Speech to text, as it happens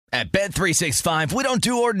At Bet365, we don't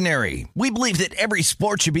do ordinary. We believe that every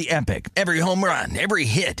sport should be epic. Every home run, every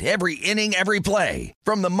hit, every inning, every play.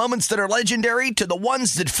 From the moments that are legendary to the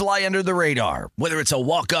ones that fly under the radar. Whether it's a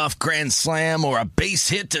walk-off grand slam or a base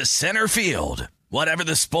hit to center field. Whatever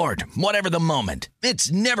the sport, whatever the moment.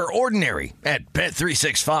 It's never ordinary at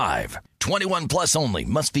Bet365. 21 plus only.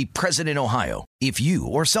 Must be present in Ohio. If you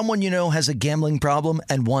or someone you know has a gambling problem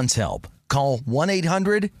and wants help, call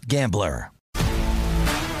 1-800-GAMBLER.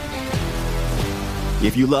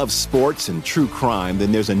 If you love sports and true crime,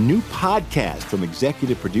 then there's a new podcast from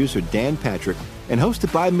executive producer Dan Patrick and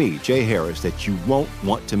hosted by me, Jay Harris, that you won't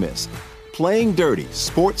want to miss. Playing Dirty: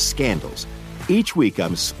 Sports Scandals. Each week,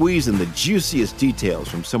 I'm squeezing the juiciest details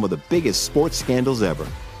from some of the biggest sports scandals ever.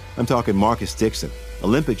 I'm talking Marcus Dixon,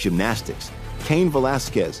 Olympic gymnastics, Cain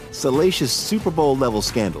Velasquez, salacious Super Bowl-level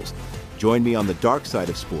scandals. Join me on the dark side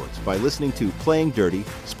of sports by listening to Playing Dirty: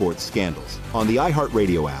 Sports Scandals on the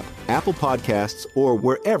iHeartRadio app, Apple Podcasts, or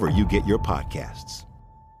wherever you get your podcasts.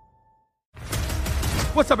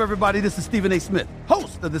 What's up, everybody? This is Stephen A. Smith,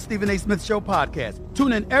 host of the Stephen A. Smith Show podcast.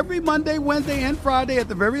 Tune in every Monday, Wednesday, and Friday at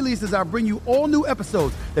the very least as I bring you all new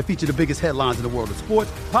episodes that feature the biggest headlines in the world of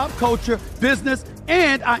sports, pop culture, business,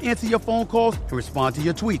 and I answer your phone calls and respond to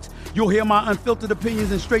your tweets. You'll hear my unfiltered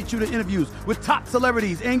opinions and straight-shooter interviews with top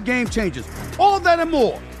celebrities and game changers. All that and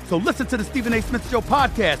more. So listen to the Stephen A. Smith Show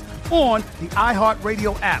podcast on the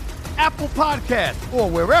iHeartRadio app, Apple Podcasts, or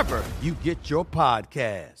wherever you get your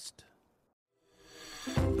podcast.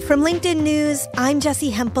 From LinkedIn News, I'm Jessie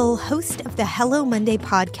Hempel, host of the Hello Monday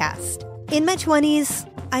podcast. In my 20s,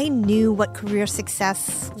 I knew what career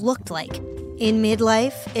success looked like. In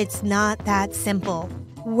midlife, it's not that simple.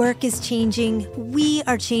 Work is changing, we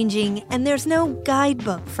are changing, and there's no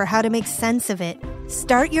guidebook for how to make sense of it.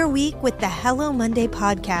 Start your week with the Hello Monday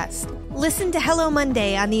podcast. Listen to Hello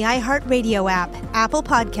Monday on the iHeartRadio app, Apple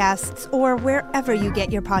Podcasts, or wherever you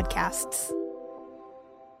get your podcasts.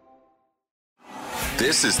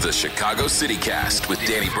 This is the Chicago City Cast with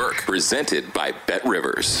Danny Burke, presented by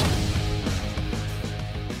BetRivers.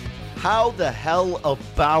 How the hell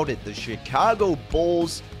about it? The Chicago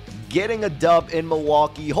Bulls getting a dub in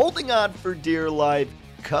Milwaukee, holding on for dear life,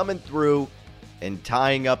 coming through and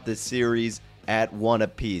tying up the series at 1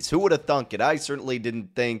 apiece. Who would have thunk it? I certainly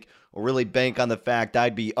didn't think or really bank on the fact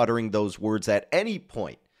I'd be uttering those words at any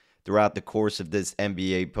point throughout the course of this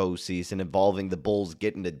NBA postseason involving the Bulls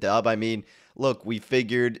getting a dub. I mean, look, we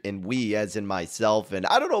figured, and we, as in myself, and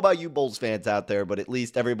I don't know about you Bulls fans out there, but at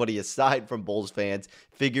least everybody aside from Bulls fans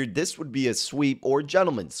figured this would be a sweep or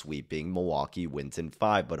gentleman's sweeping. Milwaukee wins in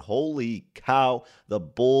 5, but holy cow, the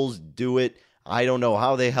Bulls do it. I don't know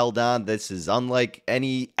how they held on. This is unlike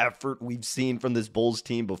any effort we've seen from this Bulls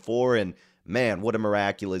team before, and man, what a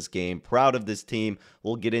miraculous game. Proud of this team.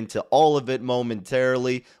 We'll get into all of it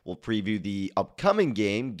momentarily. We'll preview the upcoming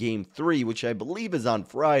game, Game 3, which I believe is on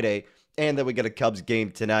Friday. And then we got a Cubs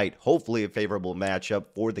game tonight. Hopefully a favorable matchup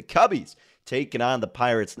for the Cubbies taking on the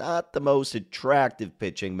Pirates. Not the most attractive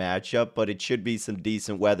pitching matchup, but it should be some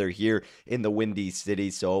decent weather here in the Windy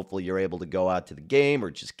City. So hopefully you're able to go out to the game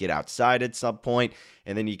or just get outside at some point.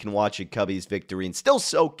 And then you can watch a Cubbies victory and still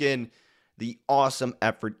soak in the awesome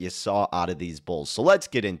effort you saw out of these Bulls. So let's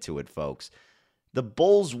get into it, folks. The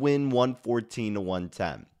Bulls win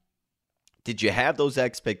 114-110. Did you have those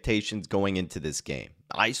expectations going into this game?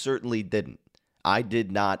 I certainly didn't. I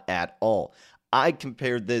did not at all. I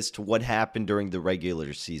compared this to what happened during the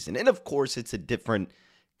regular season. And of course, it's a different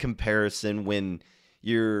comparison when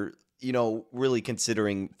you're, really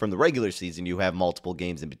considering from the regular season, you have multiple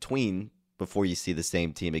games in between before you see the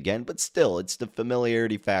same team again. But still, it's the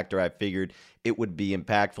familiarity factor. I figured it would be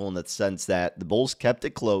impactful in the sense that the Bulls kept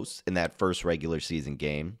it close in that first regular season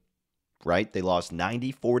game, right? They lost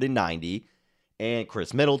 94-90. And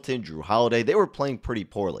Chris Middleton, Drew Holiday, they were playing pretty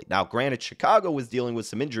poorly. Now, granted, Chicago was dealing with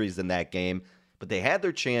some injuries in that game, but they had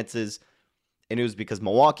their chances, and it was because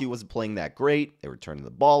Milwaukee wasn't playing that great. They were turning the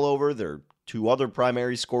ball over. Their two other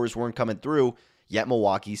primary scorers weren't coming through, yet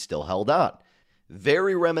Milwaukee still held on.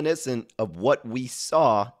 Very reminiscent of what we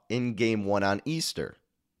saw in Game 1 on Easter,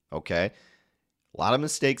 okay? A lot of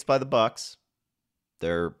mistakes by the Bucks.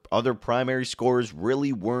 Their other primary scorers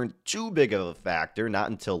really weren't too big of a factor, not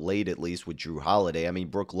until late at least with Drew Holiday. I mean,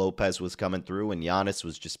 Brook Lopez was coming through and Giannis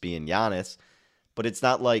was just being Giannis. But it's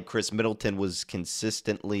not like Chris Middleton was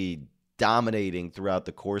consistently dominating throughout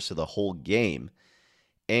the course of the whole game.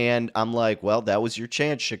 And I'm like, well, that was your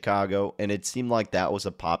chance, Chicago. And it seemed like that was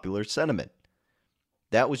a popular sentiment.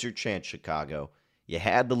 That was your chance, Chicago. You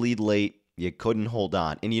had the lead late. You couldn't hold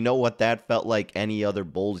on. And you know what? That felt like any other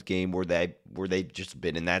Bulls game where they've just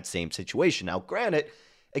been in that same situation. Now, granted,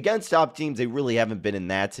 against top teams, they really haven't been in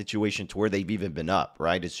that situation to where they've even been up,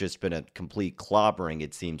 right? It's just been a complete clobbering,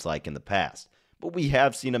 it seems like, in the past. But we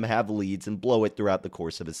have seen them have leads and blow it throughout the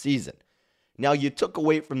course of a season. Now, you took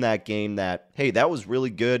away from that game that, hey, that was really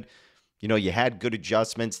good. You know, you had good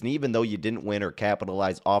adjustments, and even though you didn't win or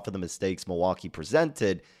capitalize off of the mistakes Milwaukee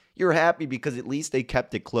presented, you're happy because at least they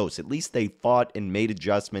kept it close. At least they fought and made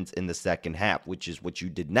adjustments in the second half, which is what you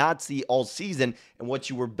did not see all season and what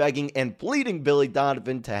you were begging and pleading Billy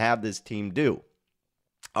Donovan to have this team do.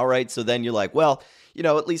 All right, so then you're like, well, you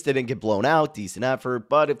know, at least they didn't get blown out, decent effort,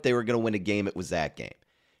 but if they were going to win a game, it was that game.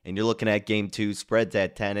 And you're looking at game 2, spreads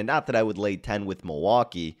at 10, and not that I would lay 10 with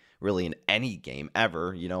Milwaukee, really in any game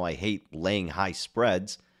ever. You know, I hate laying high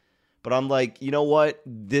spreads. But I'm like, you know what?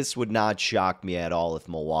 This would not shock me at all if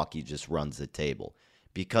Milwaukee just runs the table.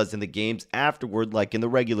 Because in the games afterward, like in the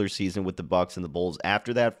regular season with the Bucks and the Bulls,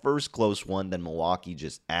 after that first close one, then Milwaukee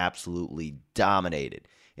just absolutely dominated.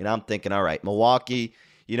 And I'm thinking, all right, Milwaukee,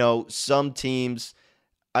 you know, some teams,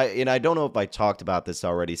 I don't know if I talked about this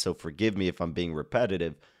already, so forgive me if I'm being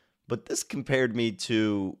repetitive, but this compared me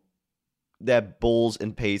to that Bulls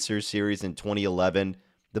and Pacers series in 2011.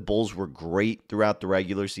 The Bulls were great throughout the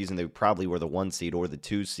regular season. They probably were the 1 seed or the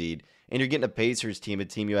 2 seed. And you're getting a Pacers team, a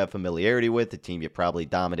team you have familiarity with, a team you probably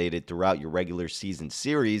dominated throughout your regular season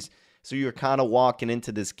series. So you're kind of walking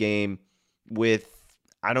into this game with,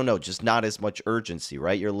 I don't know, just not as much urgency,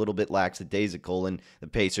 right? You're a little bit lackadaisical, and the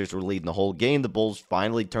Pacers were leading the whole game. The Bulls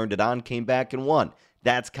finally turned it on, came back and won.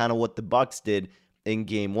 That's kind of what the Bucks did in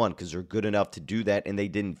game 1 because they're good enough to do that, and they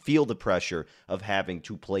didn't feel the pressure of having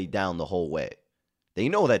to play down the whole way. They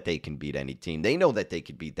know that they can beat any team. They know that they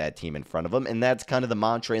could beat that team in front of them, and that's kind of the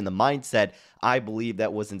mantra and the mindset I believe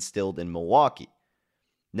that was instilled in Milwaukee.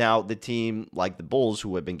 Now, the team like the Bulls,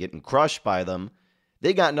 who have been getting crushed by them,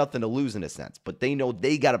 they got nothing to lose in a sense, but they know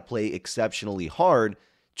they got to play exceptionally hard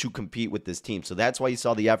to compete with this team. So that's why you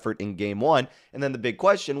saw the effort in game 1. And then the big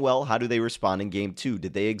question, well, how do they respond in game 2?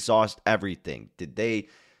 Did they exhaust everything? Did they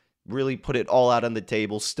really put it all out on the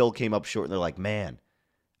table, still came up short, and they're like, man,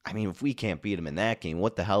 I mean, if we can't beat them in that game,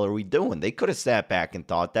 what the hell are we doing? They could have sat back and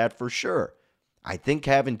thought that for sure. I think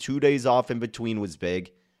having 2 days off in between was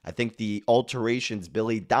big. I think the alterations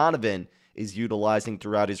Billy Donovan is utilizing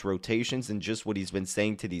throughout his rotations and just what he's been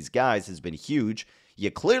saying to these guys has been huge. You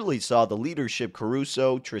clearly saw the leadership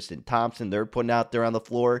Caruso, Tristan Thompson, they're putting out there on the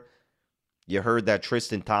floor. You heard that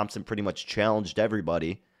Tristan Thompson pretty much challenged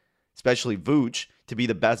everybody, especially Vooch, to be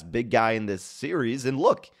the best big guy in this series. And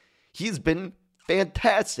look, he's been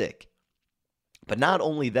fantastic. But not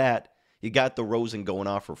only that, you got DeRozan going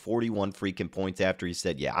off for 41 freaking points after he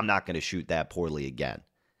said, yeah, I'm not going to shoot that poorly again.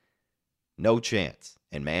 No chance.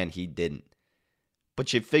 And man, he didn't.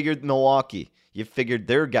 But you figured Milwaukee, you figured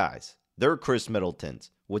their guys, their Chris Middletons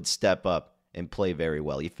would step up and play very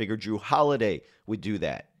well. You figured Drew Holiday would do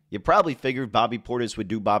that. You probably figured Bobby Portis would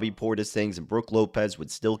do Bobby Portis things and Brook Lopez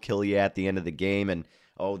would still kill you at the end of the game. And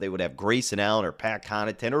they would have Grayson Allen or Pat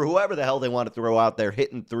Connaughton or whoever the hell they want to throw out there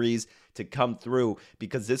hitting threes to come through,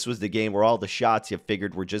 because this was the game where all the shots you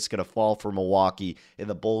figured were just going to fall for Milwaukee and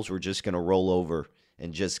the Bulls were just going to roll over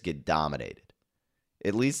and just get dominated.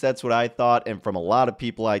 At least that's what I thought, and from a lot of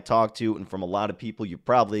people I talked to and from a lot of people you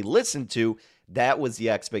probably listened to, that was the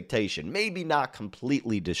expectation. Maybe not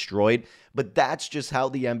completely destroyed, but that's just how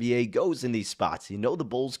the NBA goes in these spots. You know the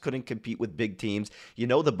Bulls couldn't compete with big teams. You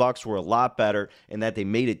know the Bucks were a lot better and that they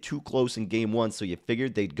made it too close in game 1, so you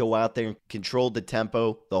figured they'd go out there and control the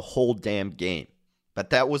tempo the whole damn game. But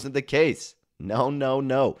that wasn't the case.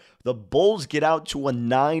 No. The Bulls get out to a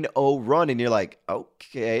 9-0 run, and you're like,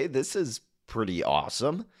 okay, this is pretty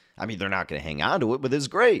awesome. I mean, they're not going to hang on to it, but it's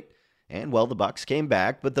great. And, well, the Bucks came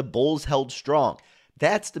back, but the Bulls held strong.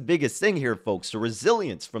 That's the biggest thing here, folks, the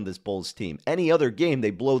resilience from this Bulls team. Any other game,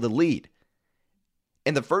 they blow the lead.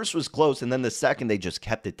 And the first was close, and then the second, they just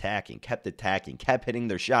kept attacking, kept hitting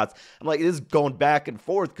their shots. I'm like, this is going back and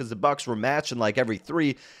forth because the Bucks were matching like every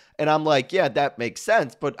 3. And I'm like, yeah, that makes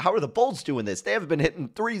sense, but how are the Bulls doing this? They haven't been hitting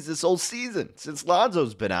threes this whole season since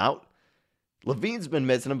Lonzo's been out. Levine's been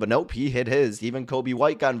missing them, but nope, he hit his. Even Kobe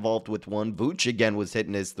White got involved with one. Vooch again was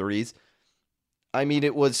hitting his threes. I mean,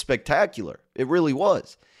 it was spectacular. It really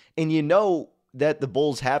was. And you know that the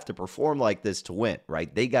Bulls have to perform like this to win,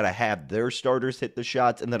 right? They got to have their starters hit the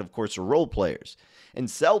shots, and then, of course, the role players. And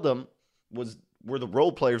seldom were the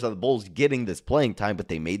role players on the Bulls getting this playing time, but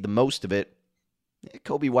they made the most of it.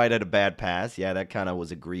 Kobe White had a bad pass. Yeah, that kind of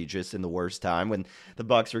was egregious in the worst time when the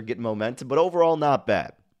Bucks were getting momentum, but overall not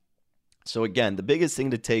bad. So again, the biggest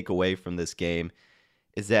thing to take away from this game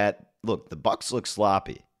is that, look, the Bucks look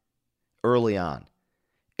sloppy early on.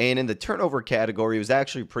 And in the turnover category, it was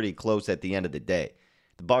actually pretty close at the end of the day.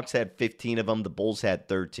 The Bucks had 15 of them. The Bulls had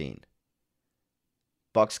 13.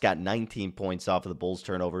 Bucks got 19 points off of the Bulls'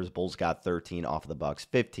 turnovers. Bulls got 13 off of the Bucks'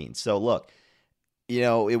 15. So look,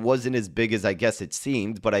 it wasn't as big as I guess it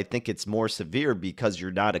seemed, but I think it's more severe because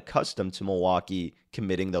you're not accustomed to Milwaukee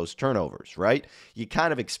committing those turnovers, right? You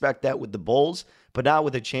kind of expect that with the Bulls, but not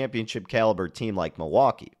with a championship caliber team like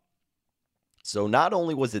Milwaukee. So not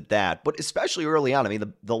only was it that, but especially early on, I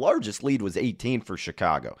mean, the largest lead was 18 for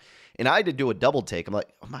Chicago. And I had to do a double take. I'm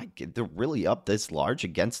like, oh my God, they're really up this large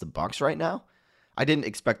against the Bucks right now? I didn't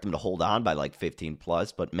expect them to hold on by like 15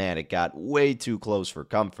 plus, but man, it got way too close for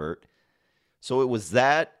comfort. So it was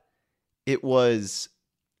that. It was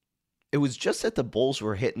just that the Bulls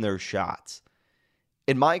were hitting their shots.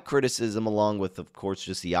 And my criticism, along with, of course,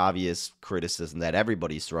 just the obvious criticism that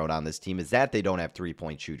everybody's thrown on this team, is that they don't have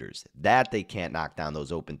three-point shooters, that they can't knock down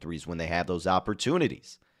those open threes when they have those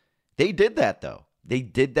opportunities. They did that, though. They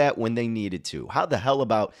did that when they needed to. How the hell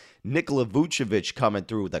about Nikola Vucevic coming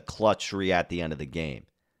through with a clutch three at the end of the game?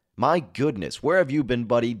 My goodness, where have you been,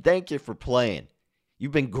 buddy? Thank you for playing.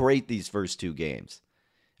 You've been great these first two games.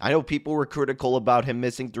 I know people were critical about him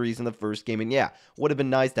missing threes in the first game, and yeah, would have been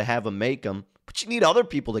nice to have him make them, but you need other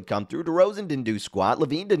people to come through. DeRozan didn't do squat.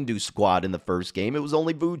 LaVine didn't do squat in the first game. It was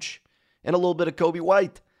only Vooch and a little bit of Kobe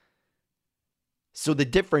White. So the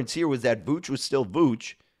difference here was that Vooch was still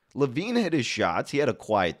Vooch. LaVine hit his shots. He had a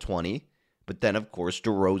quiet 20. But then, of course,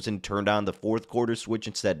 DeRozan turned on the fourth quarter switch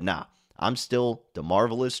and said, nah, I'm still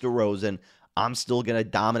DeMarvelous DeRozan. I'm still going to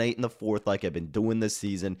dominate in the fourth like I've been doing this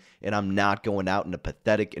season, and I'm not going out in a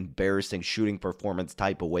pathetic, embarrassing shooting performance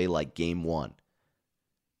type of way like game one.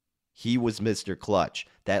 He was Mr. Clutch.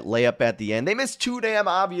 That layup at the end, they missed two damn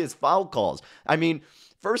obvious foul calls. I mean,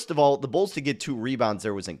 first of all, the Bulls to get 2 rebounds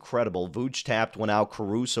there was incredible. Vooch tapped one out.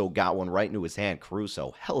 Caruso got one right into his hand.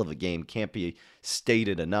 Caruso, hell of a game. Can't be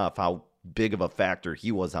stated enough how big of a factor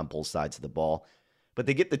he was on both sides of the ball. But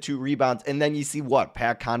they get the 2 rebounds, and then you see what?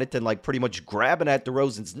 Pat Connaughton like pretty much grabbing at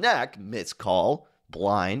DeRozan's neck. Missed call.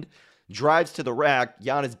 Blind. Drives to the rack.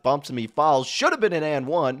 Giannis bumps him. He fouls. Should have been an and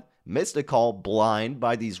one. Missed a call. Blind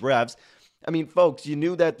by these refs. I mean, folks, you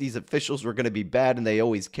knew that these officials were going to be bad and they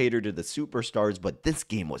always cater to the superstars, but this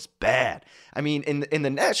game was bad. I mean, in the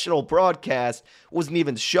national broadcast, wasn't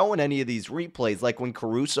even showing any of these replays. Like when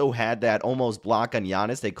Caruso had that almost block on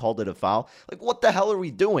Giannis, they called it a foul. Like, what the hell are we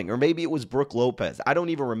doing? Or maybe it was Brook Lopez. I don't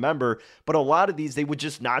even remember, but a lot of these, they would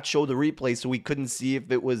just not show the replay so we couldn't see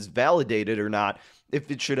if it was validated or not, if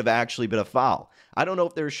it should have actually been a foul. I don't know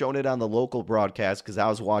if they were showing it on the local broadcast because I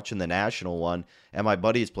was watching the national one at my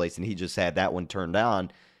buddy's place and he just had that one turned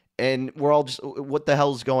on. And we're all just, what the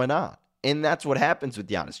hell's going on? And that's what happens with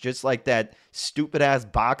Giannis. Just like that stupid-ass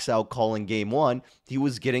box-out call in Game 1, he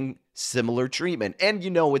was getting similar treatment. And you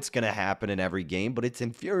know it's going to happen in every game, but it's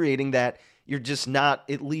infuriating that you're just not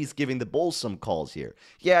at least giving the Bulls some calls here.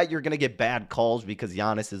 Yeah, you're going to get bad calls because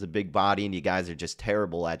Giannis is a big body and you guys are just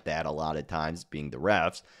terrible at that a lot of times, being the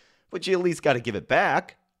refs. But you at least got to give it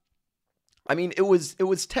back. I mean, it was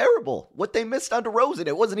terrible. What they missed on DeRozan,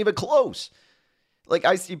 it wasn't even close. Like,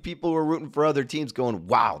 I see people who are rooting for other teams going,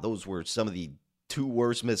 wow, those were some of the 2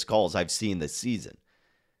 worst missed calls I've seen this season.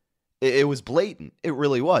 It was blatant. It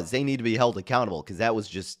really was. They need to be held accountable because that was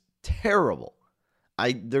just terrible.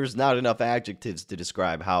 There's not enough adjectives to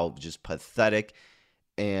describe how just pathetic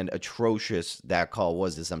and atrocious that call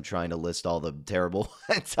was as I'm trying to list all the terrible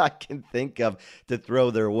ones I can think of to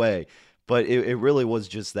throw their way. But it really was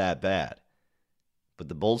just that bad. But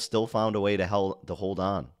the Bulls still found a way to hold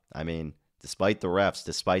on. I mean, despite the refs,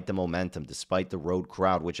 despite the momentum, despite the road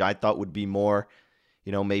crowd, which I thought would be more,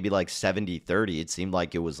 maybe like 70-30. It seemed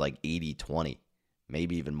like it was like 80-20,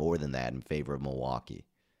 maybe even more than that in favor of Milwaukee.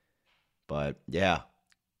 But yeah,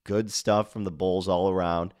 good stuff from the Bulls all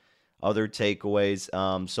around. Other takeaways.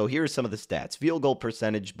 So here's some of the stats. Field goal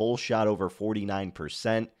percentage, Bulls shot over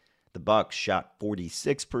 49%. The Bucks shot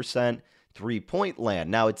 46%. 3-point land.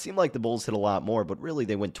 Now, it seemed like the Bulls hit a lot more, but really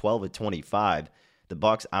they went 12 of 25. The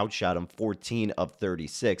Bucks outshot them 14 of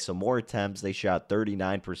 36. So more attempts. They shot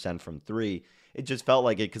 39% from 3. It just felt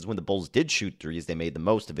like it because when the Bulls did shoot threes, they made the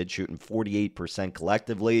most of it, shooting 48%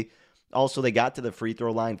 collectively. Also, they got to the free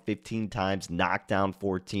throw line 15 times, knocked down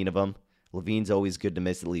 14 of them. LaVine's always good to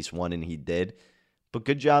miss at least one, and he did. But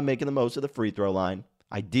good job making the most of the free throw line.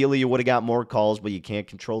 Ideally, you would have got more calls, but you can't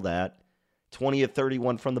control that. 20 of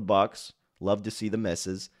 31 from the Bucks. Love to see the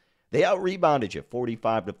misses. They out-rebounded you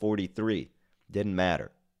 45-43. Didn't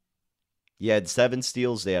matter. You had 7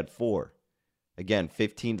 steals. They had 4. Again,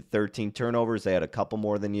 15 to 13 turnovers. They had a couple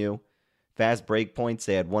more than you. Fast break points.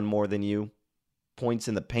 They had 1 more than you. Points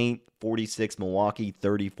in the paint. 46 Milwaukee,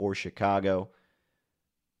 34 Chicago.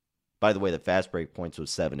 By the way, the fast break points was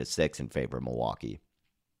 7-6 in favor of Milwaukee.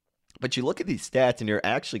 But you look at these stats and you're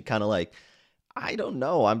actually kind of like, I don't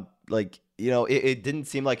know. I'm like, it didn't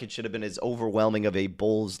seem like it should have been as overwhelming of a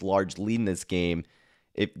Bulls large lead in this game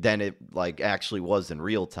than it actually was in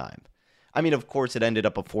real time. I mean, of course, it ended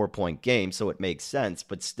up a 4-point game, so it makes sense.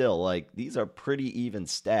 But still, these are pretty even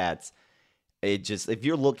stats. If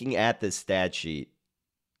you're looking at this stat sheet,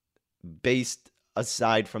 based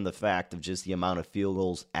aside from the fact of just the amount of field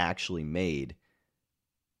goals actually made,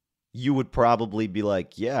 you would probably be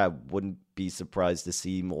like, yeah, I wouldn't be surprised to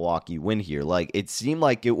see Milwaukee win here. It seemed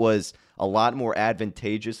like it was a lot more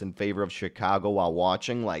advantageous in favor of Chicago while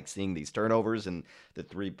watching, seeing these turnovers and the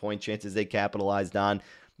 3-point chances they capitalized on.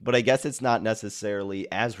 But I guess it's not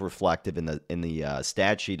necessarily as reflective in the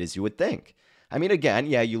stat sheet as you would think. I mean, again,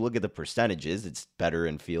 yeah, you look at the percentages, it's better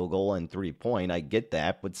in field goal and 3-point. I get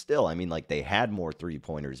that, but still, I mean, they had more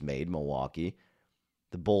 3-pointers made, Milwaukee.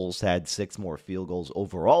 The Bulls had 6 more field goals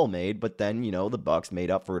overall made, but then, the Bucks made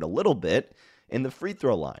up for it a little bit in the free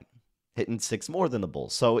throw line, hitting 6 more than the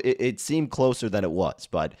Bulls. So it seemed closer than it was.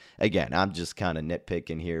 But again, I'm just kind of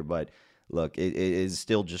nitpicking here. But look, it is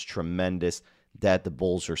still just tremendous that the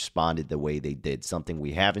Bulls responded the way they did. Something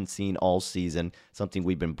we haven't seen all season, something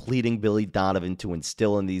we've been pleading Billy Donovan to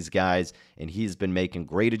instill in these guys, and he's been making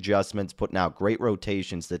great adjustments, putting out great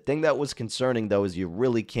rotations. The thing that was concerning, though, is you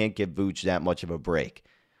really can't give Vooch that much of a break.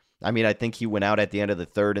 I mean, I think he went out at the end of the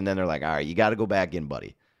third, and then they're like, all right, you got to go back in,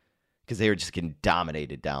 buddy, because they were just getting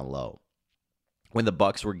dominated down low. When the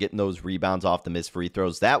Bucks were getting those rebounds off the missed free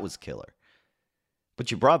throws, that was killer. But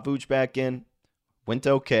you brought Vooch back in, went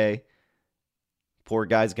okay. Poor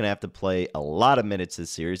guy's going to have to play a lot of minutes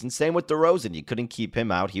this series. And same with DeRozan. You couldn't keep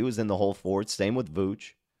him out. He was in the whole fourth. Same with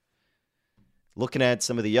Vooch. Looking at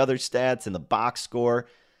some of the other stats in the box score.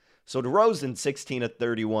 So DeRozan, 16 of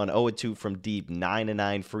 31, 0 of 2 from deep, 9 of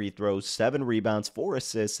 9 free throws, 7 rebounds, 4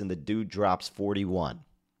 assists, and the dude drops 41.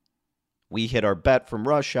 We hit our bet from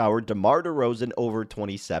Rush Hour, DeMar DeRozan over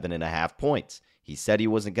 27.5 points. He said he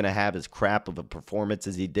wasn't going to have as crap of a performance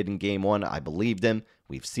as he did in Game 1. I believed him.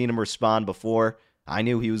 We've seen him respond before. I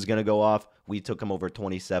knew he was going to go off. We took him over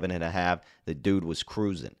 27.5. The dude was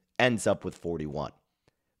cruising. Ends up with 41.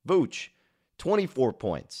 Vooch, 24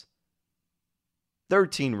 points,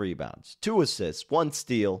 13 rebounds, 2 assists, 1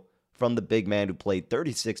 steal from the big man who played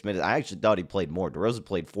 36 minutes. I actually thought he played more. DeRozan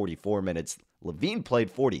played 44 minutes. LaVine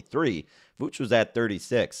played 43. Vooch was at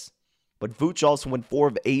 36. But Vooch also went 4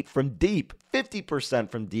 of 8 from deep.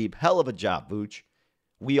 50% from deep. Hell of a job, Vooch.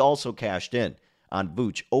 We also cashed in on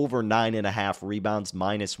Vooch over 9.5 rebounds,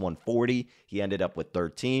 minus 140. He ended up with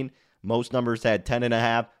 13. Most numbers had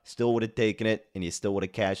 10.5. Still would have taken it, and you still would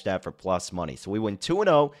have cashed that for plus money. So we went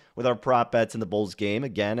 2-0 with our prop bets in the Bulls game.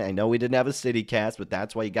 Again, I know we didn't have a city cast, but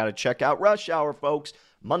that's why you got to check out Rush Hour, folks.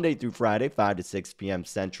 Monday through Friday, 5 to 6 p.m.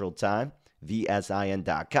 Central Time.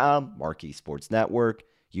 VSIN.com, Marquee Sports Network,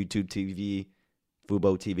 YouTube TV,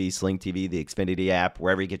 Fubo TV, Sling TV, the Xfinity app,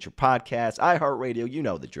 wherever you get your podcasts, iHeartRadio, you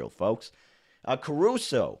know the drill, folks.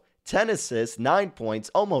 Caruso, 10 assists, 9 points,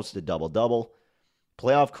 almost a double-double.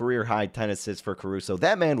 Playoff career high 10 assists for Caruso.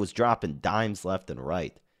 That man was dropping dimes left and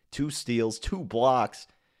right. 2 steals, 2 blocks.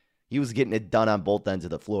 He was getting it done on both ends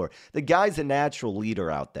of the floor. The guy's a natural leader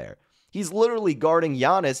out there. He's literally guarding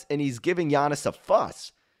Giannis, and he's giving Giannis a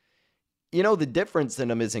fuss. You know, the difference in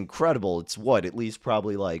him is incredible. It's at least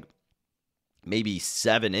probably maybe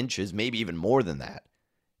 7 inches, maybe even more than that.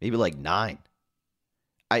 Maybe 9.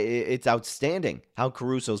 It's outstanding how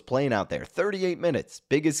Caruso's playing out there. 38 minutes.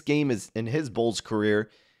 Biggest game is in his Bulls career,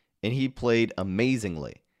 and he played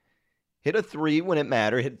amazingly. Hit a 3 when it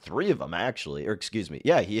mattered. Hit 3 of them, actually. Or excuse me.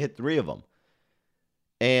 Yeah, he hit 3 of them.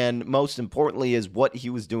 And most importantly is what he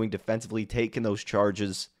was doing defensively, taking those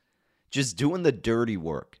charges, just doing the dirty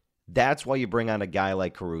work. That's why you bring on a guy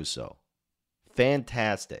like Caruso.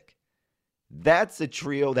 Fantastic. That's the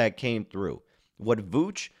trio that came through. What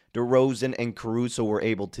Vooch, DeRozan, and Caruso were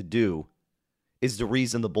able to do is the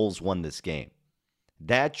reason the Bulls won this game.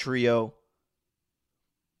 That trio,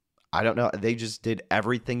 I don't know, they just did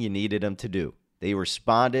everything you needed them to do. They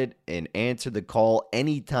responded and answered the call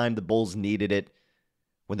anytime the Bulls needed it,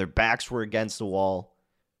 when their backs were against the wall,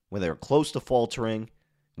 when they were close to faltering,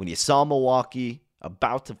 when you saw Milwaukee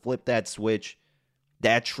about to flip that switch,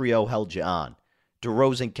 that trio held you on.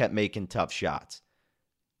 DeRozan kept making tough shots.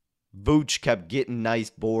 Vooch kept getting nice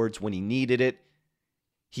boards when he needed it.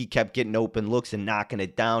 He kept getting open looks and knocking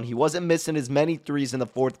it down. He wasn't missing as many threes in the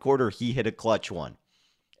fourth quarter. He hit a clutch one.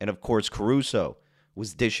 And of course, Caruso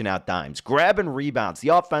was dishing out dimes, grabbing rebounds, the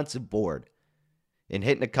offensive board, and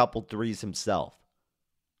hitting a couple threes himself.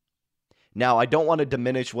 Now, I don't want to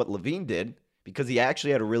diminish what LaVine did. because he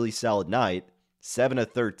actually had a really solid night. 7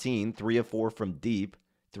 of 13, 3 of 4 from deep,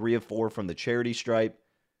 3 of 4 from the charity stripe,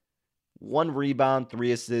 1 rebound,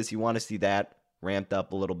 3 assists. You want to see that ramped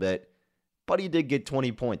up a little bit. But he did get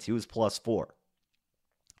 20 points. He was +4.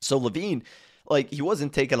 So LaVine, he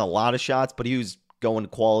wasn't taking a lot of shots, but he was going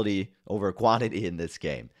quality over quantity in this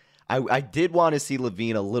game. I did want to see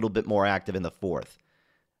LaVine a little bit more active in the fourth.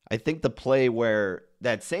 I think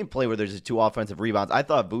that same play where there's 2 offensive rebounds, I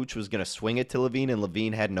thought Vooch was going to swing it to LaVine, and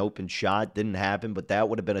LaVine had an open shot. Didn't happen, but that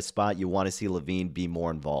would have been a spot you want to see LaVine be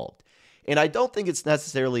more involved. And I don't think it's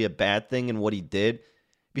necessarily a bad thing in what he did,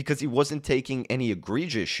 because he wasn't taking any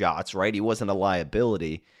egregious shots, right? He wasn't a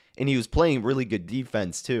liability, and he was playing really good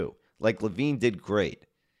defense too. LaVine did great.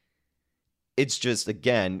 It's just,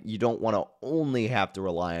 again, you don't want to only have to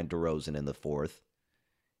rely on DeRozan in the fourth.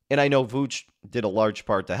 And I know Vooch did a large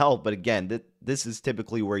part to help, but again, this is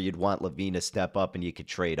typically where you'd want LaVine to step up and you could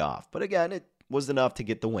trade off. But again, it was enough to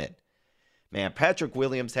get the win. Man, Patrick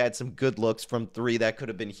Williams had some good looks from 3. That could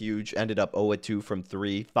have been huge. Ended up 0-2 from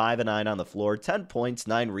 3. 5-9 on the floor. 10 points,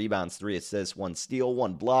 9 rebounds, 3 assists, 1 steal,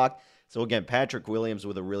 1 block. So again, Patrick Williams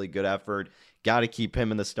with a really good effort. Got to keep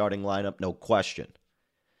him in the starting lineup, no question.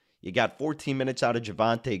 You got 14 minutes out of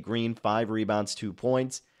Javonte Green, 5 rebounds, 2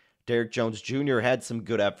 points. Derrick Jones Jr. had some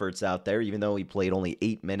good efforts out there, even though he played only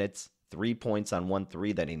 8 minutes. 3 points on 1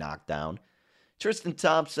 3 that he knocked down. Tristan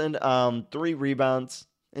Thompson, 3 rebounds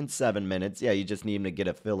in 7 minutes. Yeah, you just need him to get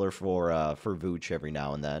a filler for Vooch every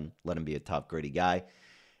now and then. Let him be a tough, gritty guy.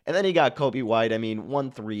 And then you got Kobe White.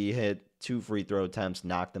 1 3 hit, 2 free throw attempts,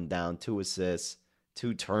 knocked him down, 2 assists,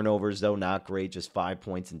 2 turnovers, though not great, just 5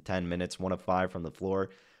 points in 10 minutes, 1 of 5 from the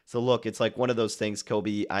floor. So look, it's one of those things,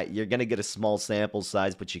 Kobe, you're going to get a small sample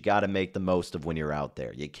size, but you got to make the most of when you're out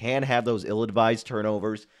there. You can have those ill-advised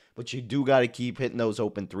turnovers, but you do got to keep hitting those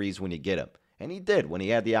open threes when you get them. And he did when he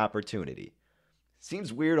had the opportunity.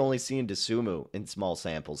 Seems weird only seeing Dosunmu in small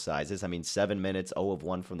sample sizes. 7 minutes, 0 of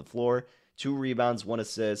 1 from the floor, 2 rebounds, 1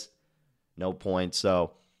 assist, no points.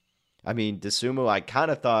 So, Dosunmu, I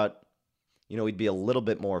kind of thought, he'd be a little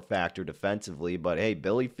bit more factor defensively, but hey,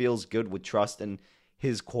 Billy feels good with trusting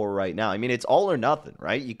his core right now. It's all or nothing,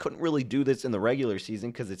 right? You couldn't really do this in the regular season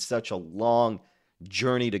because it's such a long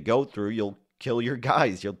journey to go through. You'll kill your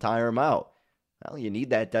guys. You'll tire them out. Well, you need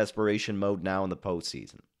that desperation mode now in the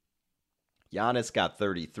postseason. Giannis got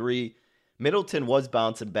 33. Middleton was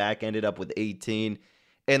bouncing back, ended up with 18.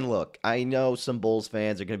 And look, I know some Bulls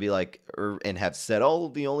fans are going to be and have said,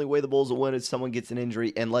 the only way the Bulls will win is someone gets an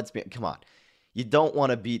injury. And come on. You don't want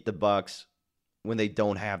to beat the Bucks when they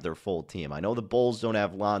don't have their full team. I know the Bulls don't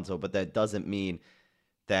have Lonzo, but that doesn't mean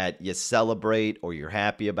that you celebrate or you're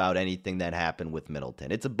happy about anything that happened with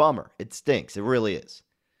Middleton. It's a bummer. It stinks. It really is.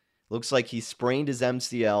 Looks like he sprained his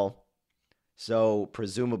MCL. So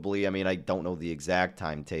presumably, I don't know the exact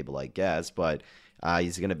timetable, I guess, but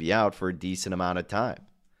he's going to be out for a decent amount of time.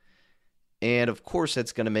 And of course,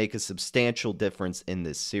 that's going to make a substantial difference in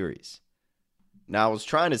this series. Now, I was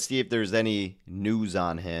trying to see if there's any news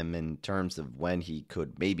on him in terms of when he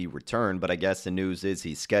could maybe return, but I guess the news is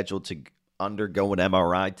he's scheduled to undergo an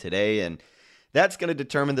MRI today, and that's going to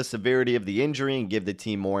determine the severity of the injury and give the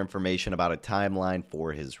team more information about a timeline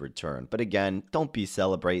for his return. But again, don't be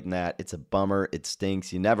celebrating that. It's a bummer. It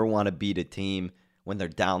stinks. You never want to beat a team when they're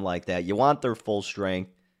down like that. You want their full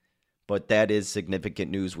strength, but that is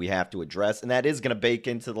significant news we have to address, and that is going to bake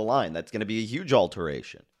into the line. That's going to be a huge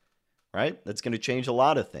alteration. Right? That's going to change a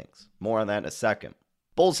lot of things. More on that in a second.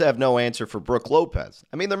 Bulls have no answer for Brook Lopez.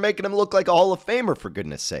 They're making him look like a Hall of Famer, for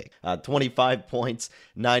goodness sake. 25 points,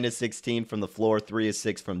 9 of 16 from the floor, 3 of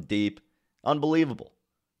 6 from deep. Unbelievable.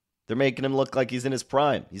 They're making him look like he's in his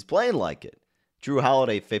prime. He's playing like it. Drew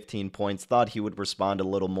Holiday, 15 points. Thought he would respond a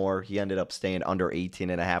little more. He ended up staying under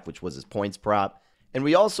 18.5, which was his points prop. And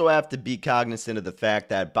we also have to be cognizant of the fact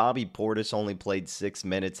that Bobby Portis only played 6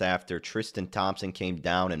 minutes after Tristan Thompson came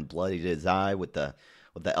down and bloodied his eye with the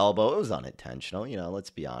elbow. It was unintentional, let's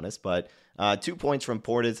be honest. But 2 points from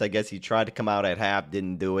Portis. I guess he tried to come out at half,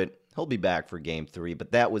 didn't do it. He'll be back for game 3.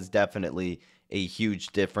 But that was definitely a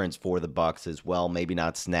huge difference for the Bucks as well. Maybe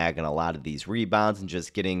not snagging a lot of these rebounds and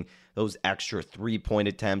just getting those extra 3-point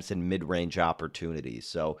attempts and mid-range opportunities.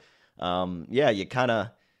 So,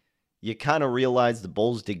 you kind of realize the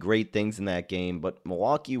Bulls did great things in that game, but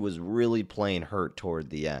Milwaukee was really playing hurt toward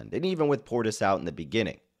the end. And even with Portis out in the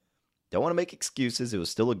beginning. Don't want to make excuses. It was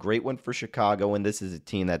still a great one for Chicago, and this is a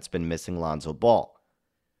team that's been missing Lonzo Ball.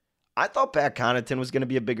 I thought Pat Connaughton was going to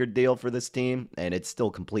be a bigger deal for this team, and it's still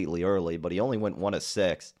completely early, but he only went 1 of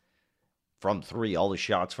 6 from 3. All the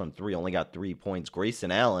shots from 3, only got 3 points.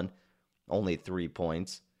 Grayson Allen, only 3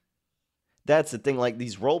 points. That's the thing, like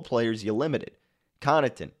these role players you limited.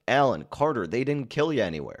 Connaughton, Allen, Carter, they didn't kill you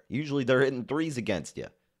anywhere. Usually they're hitting threes against you.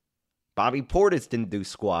 Bobby Portis didn't do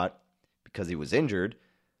squat because he was injured,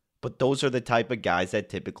 but those are the type of guys that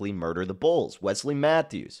typically murder the Bulls. Wesley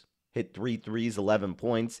Matthews hit 3 threes, 11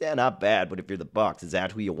 points. Yeah, not bad, but if you're the Bucks, is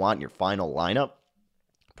that who you want in your final lineup?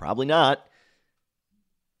 Probably not.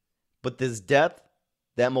 But this depth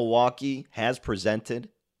that Milwaukee has presented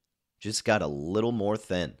just got a little more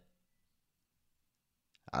thin.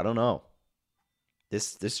 I don't know.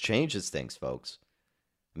 This changes things, folks.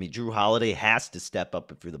 I mean, Drew Holiday has to step up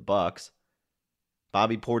if you're the Bucks.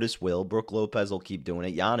 Bobby Portis will. Brook Lopez will keep doing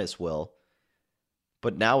it. Giannis will.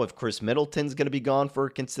 But now if Chris Middleton's going to be gone for a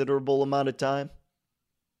considerable amount of time,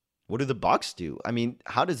 what do the Bucks do? I mean,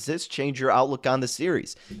 how does this change your outlook on the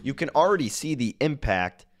series? You can already see the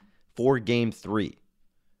impact for Game 3.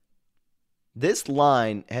 This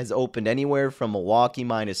line has opened anywhere from Milwaukee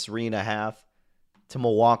minus 3.5 to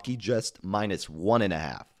Milwaukee just minus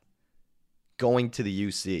 1.5 going to the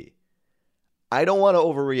UC. I don't want to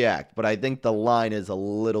overreact, but I think the line is a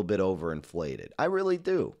little bit overinflated. I really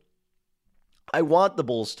do. I want the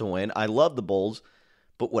Bulls to win. I love the Bulls,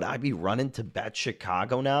 but would I be running to bet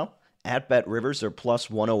Chicago now? At Bet Rivers, they're plus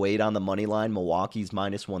 108 on the money line. Milwaukee's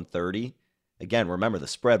minus 130. Again, remember the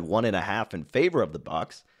spread 1.5 in favor of the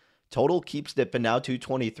Bucks. Total keeps dipping now,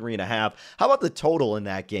 223.5. How about the total in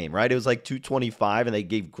that game, right? It was like 225, and they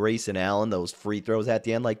gave Grayson Allen those free throws at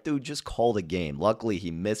the end. Like, dude, just call the game. Luckily,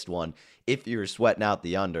 he missed one if you're sweating out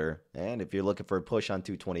the under. And if you're looking for a push on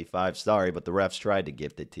 225, sorry, but the refs tried to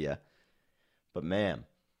gift it to you. But, man,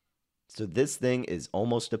 so this thing is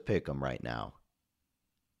almost a pick'em right now.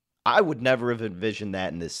 I would never have envisioned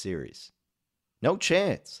that in this series. No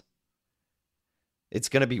chance. It's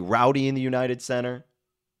going to be rowdy in the United Center.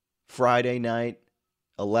 Friday night,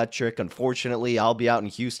 electric. Unfortunately, I'll be out in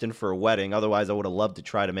Houston for a wedding. Otherwise, I would have loved to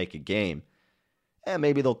try to make a game. And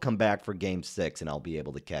maybe they'll come back for Game 6 and I'll be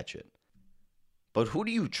able to catch it. But who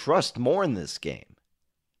do you trust more in this game?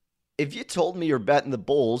 If you told me you're betting the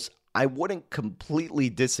Bulls, I wouldn't completely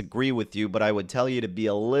disagree with you, but I would tell you to be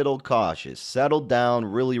a little cautious. Settle down,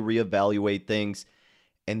 really reevaluate things,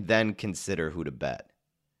 and then consider who to bet.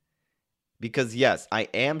 Because, yes, I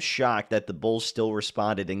am shocked that the Bulls still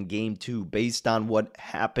responded in Game 2 based on what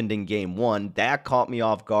happened in Game 1. That caught me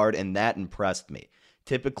off guard, and that impressed me.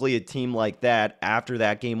 Typically, a team like that, after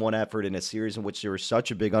that Game 1 effort in a series in which they were such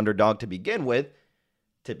a big underdog to begin with,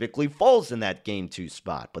 typically falls in that Game 2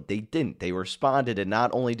 spot. But they didn't. They responded, and not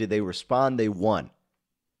only did they respond, they won.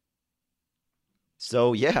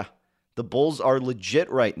 So, yeah, the Bulls are legit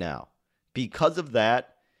right now. Because of that,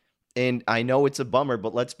 and I know it's a bummer,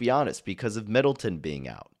 but let's be honest, because of Middleton being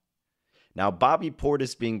out. Now, Bobby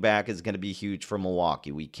Portis being back is going to be huge for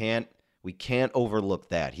Milwaukee. We can't overlook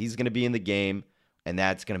that. He's going to be in the game, and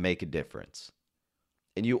that's going to make a difference.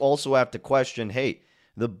 And you also have to question, hey,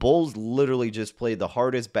 the Bulls literally just played the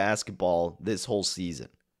hardest basketball this whole season.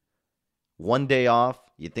 One day off,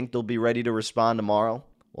 you think they'll be ready to respond tomorrow?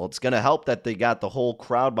 Well, it's going to help that they got the whole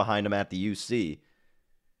crowd behind them at the UC,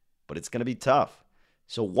 but it's going to be tough.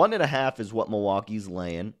 So 1.5 is what Milwaukee's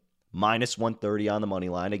laying. Minus 130 on the money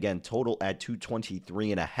line. Again, total at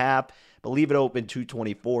 223.5. Believe it open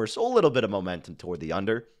 224. So a little bit of momentum toward the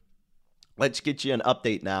under. Let's get you an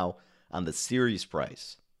update now on the series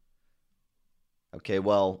price. Okay,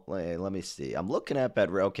 well, let me see. I'm looking at Bet.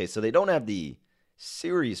 Okay, so they don't have the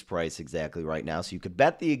series price exactly right now. So you could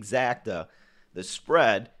bet the exacta, the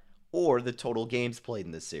spread, or the total games played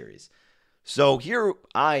in the series. So here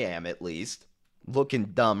I am, at least, looking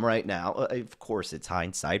dumb right now. Of course, it's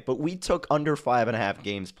hindsight, but we took under 5.5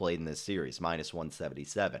 games played in this series, minus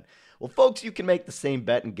 177. Well, folks, you can make the same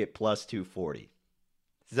bet and get plus 240.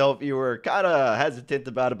 So if you were kind of hesitant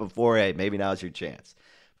about it before, hey, maybe now's your chance.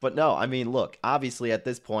 But no, I mean, look, obviously at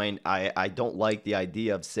this point, I don't like the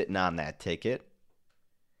idea of sitting on that ticket.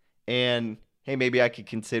 And, hey, maybe I could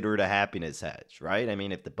consider it a happiness hedge, right? I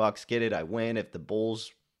mean, if the Bucks get it, I win. If the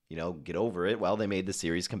Bulls get over it, well, they made the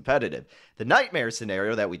series competitive. The nightmare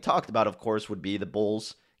scenario that we talked about, of course, would be the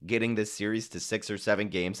Bulls getting this series to 6 or 7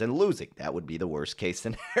 games and losing. That would be the worst case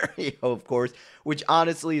scenario, of course, which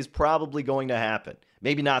honestly is probably going to happen.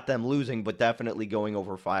 Maybe not them losing, but definitely going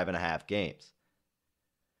over 5.5 games.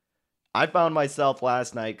 I found myself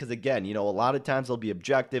last night, because again, a lot of times I'll be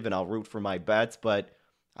objective and I'll root for my bets, but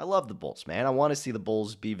I love the Bulls, man. I want to see the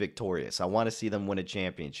Bulls be victorious. I want to see them win a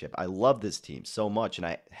championship. I love this team so much, and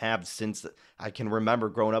I have since I can remember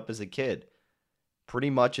growing up as a kid. Pretty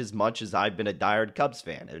much as I've been a diehard Cubs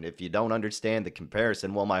fan. And if you don't understand the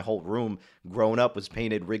comparison, well, my whole room growing up was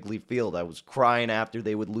painted Wrigley Field. I was crying after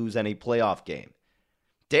they would lose any playoff game.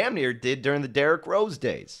 damn near did during the Derrick Rose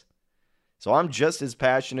days. So I'm just as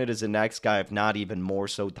passionate as the next guy, if not even more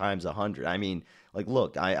so times 100. I mean, like,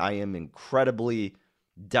 look, I am incredibly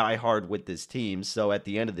diehard with this team. So at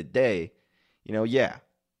the end of the day, yeah,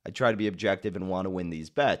 I try to be objective and want to win these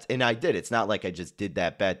bets. And I did. It's not like I just did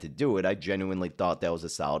that bet to do it. I genuinely thought that was a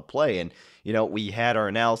solid play. And, we had our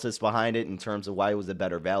analysis behind it in terms of why it was a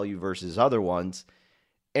better value versus other ones.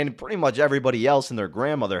 And pretty much everybody else and their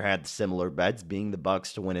grandmother had similar bets, being the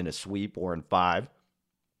Bucks to win in a sweep or in 5.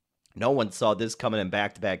 No one saw this coming in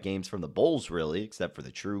back-to-back games from the Bulls, really, except for the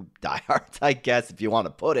true diehards, I guess, if you want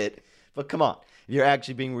to put it. But come on, if you're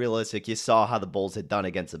actually being realistic, you saw how the Bulls had done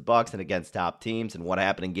against the Bucks and against top teams and what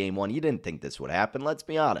happened in Game 1. You didn't think this would happen, let's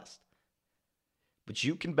be honest. But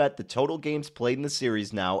you can bet the total games played in the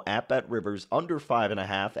series now at BetRivers under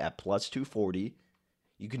 5.5 at plus 240.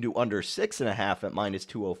 You can do under 6.5 at minus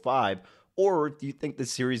 205. Or if you think the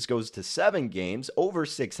series goes to 7 games, over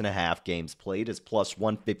 6.5 games played is plus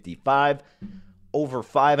 155. Over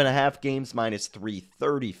 5.5 games, minus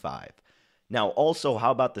 335. Now, also,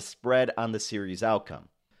 how about the spread on the series outcome?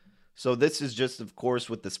 So this is just, of course,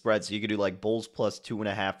 with the spread. So you could do like Bulls plus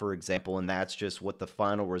 2.5, for example, and that's just what the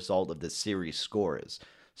final result of the series score is.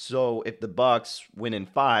 So if the Bucks win in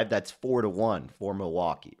 5, that's 4-1 for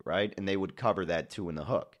Milwaukee, right? And they would cover that 2 in the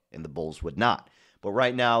hook, and the Bulls would not. But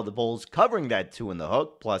right now, the Bulls covering that 2 in the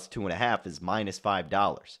hook plus 2.5 is minus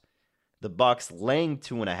 $5. The Bucks laying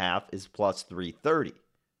 2.5 is plus 330.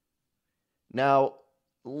 Now,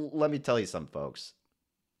 let me tell you something, folks.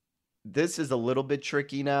 This is a little bit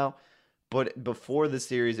tricky now, but before the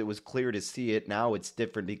series, it was clear to see it. Now it's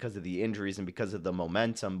different because of the injuries and because of the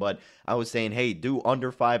momentum. But I was saying, hey, do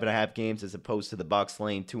under 5.5 games as opposed to the Bucks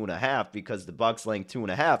laying 2.5, because the Bucks laying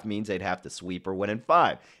 2.5 means they'd have to sweep or win in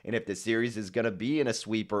 5. And if the series is going to be in a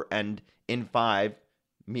sweep or end in 5,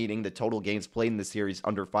 meaning the total games played in the series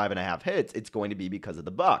under 5.5 hits, it's going to be because of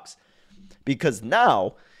the Bucks. Because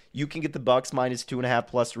now you can get the Bucks minus 2.5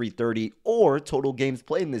 plus 330, or total games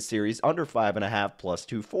played in this series under 5.5 plus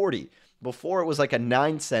 240. Before, it was like a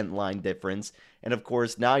 9-cent line difference. And of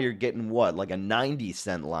course, now you're getting what? Like a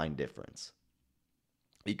 90-cent line difference.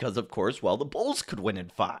 Because, of course, well, the Bulls could win in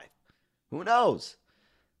 5. Who knows?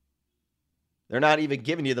 They're not even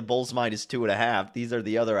giving you the Bulls minus 2.5. These are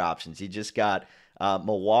the other options. You just got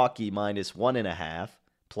Milwaukee minus 1.5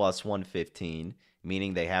 plus 115,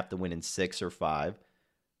 meaning they have to win in 6 or 5.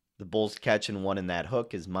 The Bulls catching 1 in that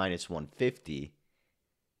hook is minus 150.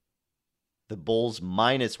 The Bulls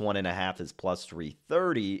minus 1.5 is plus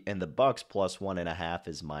 330, and the Bucks plus 1.5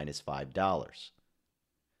 is minus $5.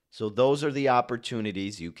 So those are the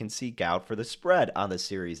opportunities you can seek out for the spread on the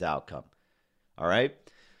series outcome. All right?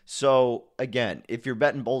 So again, if you're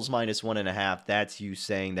betting Bulls minus 1.5, that's you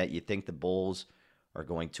saying that you think the Bulls are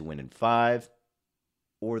going to win in 5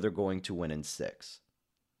 or they're going to win in 6.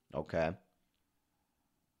 Okay?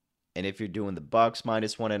 And if you're doing the Bucks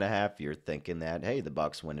minus 1.5, you're thinking that, hey, the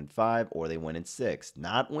Bucks win in 5 or they win in 6.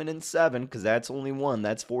 Not win in 7, because that's only 1.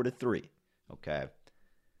 That's 4-3. Okay?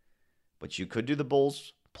 But you could do the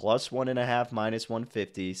Bulls plus 1.5 minus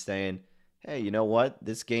 150, saying, hey, you know what?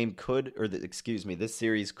 This game could, this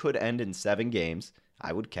series could end in 7 games.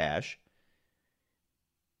 I would cash.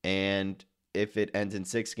 And if it ends in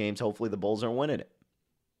 6 games, hopefully the Bulls are winning it.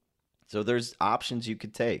 So there's options you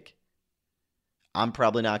could take. I'm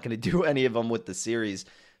probably not going to do any of them with the series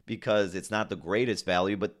because it's not the greatest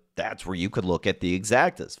value, but that's where you could look at the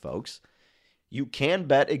exactas, folks. You can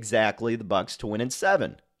bet exactly the Bucks to win in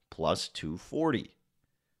 7, plus 240.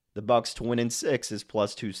 The Bucks to win in 6 is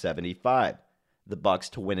plus 275. The Bucks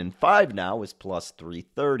to win in 5 now is plus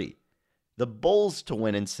 330. The Bulls to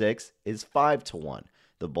win in 6 is 5-1.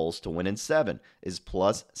 The Bulls to win in 7 is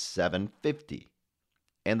plus 750.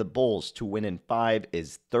 And the Bulls to win in 5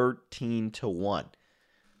 is 13-1.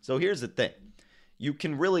 So here's the thing. You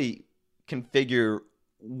can really configure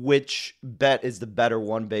which bet is the better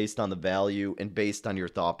one based on the value and based on your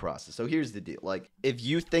thought process. So here's the deal. Like, if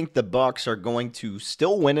you think the Bucks are going to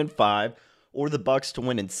still win in 5 or the Bucks to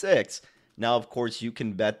win in 6, now, of course, you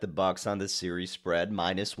can bet the Bucks on the series spread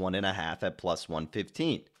minus 1.5 at plus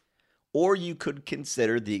 115. Or you could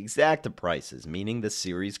consider the exacta prices, meaning the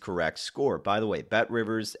series correct score. By the way,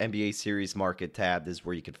 BetRivers NBA Series Market tab is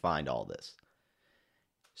where you could find all this.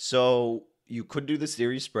 So you could do the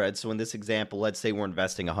series spread. So in this example, let's say we're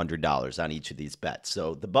investing $100 on each of these bets.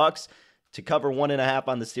 So the Bucks to cover 1.5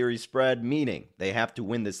 on the series spread, meaning they have to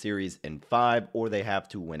win the series in 5 or they have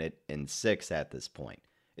to win it in 6 at this point,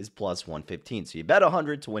 is plus 115. So you bet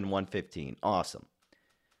 100 to win 115. Awesome.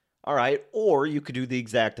 All right, or you could do the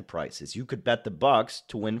exacta prices. You could bet the Bucks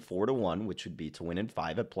to win 4-1, which would be to win in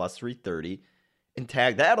 5 at plus 330, and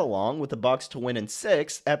tag that along with the Bucks to win in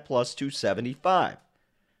 6 at plus 275.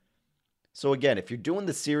 So again, if you're doing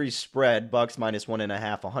the series spread, Bucks minus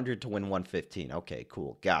 1.5, 100 to win 115. Okay,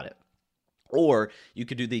 cool. Got it. Or you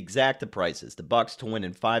could do the exacta prices. The Bucks to win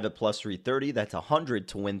in 5 at plus 330. That's 100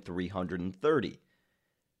 to win 330.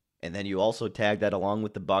 And then you also tag that along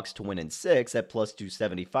with the Bucks to win in 6 at plus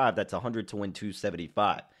 275. That's 100 to win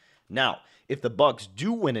 275. Now, if the Bucks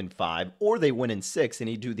do win in 5 or they win in 6 and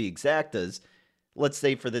you do the exactas, let's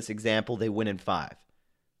say for this example, they win in 5.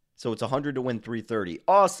 So it's 100 to win 330.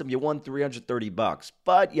 Awesome, you won $330,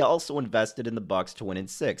 but you also invested in the Bucks to win in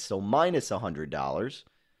 6. So minus $100.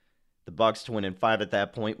 The Bucks to win in 5 at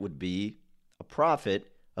that point would be a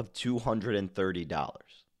profit of $230.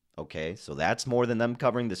 Okay, so that's more than them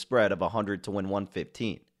covering the spread of 100 to win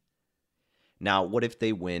 115. Now, what if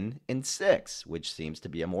they win in 6, which seems to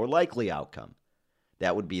be a more likely outcome?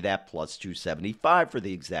 That would be that plus 275 for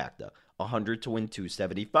the exacta. 100 to win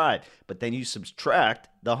 275. But then you subtract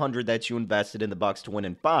the 100 that you invested in the Bucks to win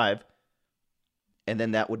in 5, and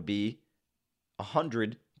then that would be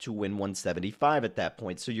 100 to win 175 at that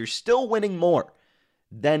point. So you're still winning more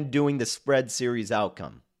than doing the spread series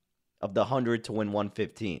outcome of the 100 to win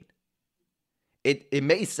 115. It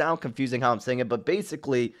may sound confusing how I'm saying it, but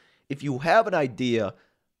basically, if you have an idea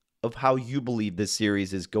of how you believe this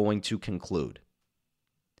series is going to conclude,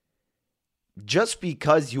 just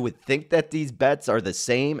because you would think that these bets are the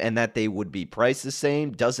same and that they would be priced the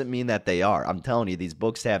same doesn't mean that they are. I'm telling you, these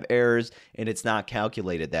books have errors and it's not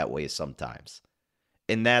calculated that way sometimes.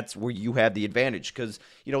 And that's where you have the advantage because,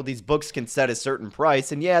 these books can set a certain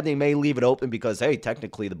price and yeah, they may leave it open because, hey,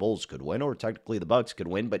 technically the Bulls could win or technically the Bucks could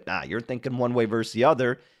win, but you're thinking one way versus the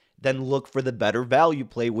other. Then look for the better value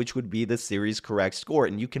play, which would be the series correct score.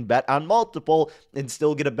 And you can bet on multiple and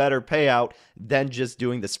still get a better payout than just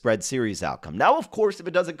doing the spread series outcome. Now, of course, if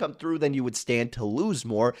it doesn't come through, then you would stand to lose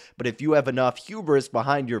more. But if you have enough hubris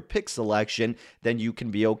behind your pick selection, then you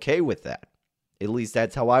can be okay with that. At least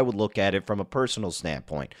that's how I would look at it from a personal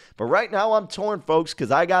standpoint. But right now I'm torn, folks,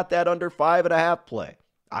 because I got that under 5.5 play.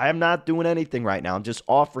 I am not doing anything right now. I'm just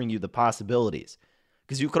offering you the possibilities.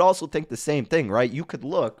 Because you could also think the same thing, right? You could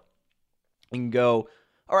look and go,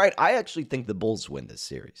 all right, I actually think the Bulls win this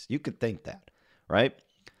series. You could think that, right?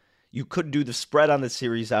 You could do the spread on the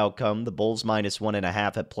series outcome, the Bulls minus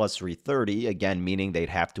 1.5 at plus 330, again, meaning they'd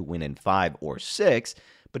have to win in 5 or 6.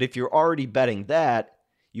 But if you're already betting that,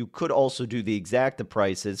 you could also do the exacta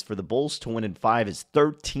prices. For the Bulls to win in 5 is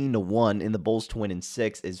 13 to 1, and the Bulls to win in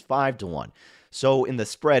 6 is 5 to 1. So in the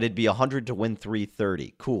spread, it'd be 100 to win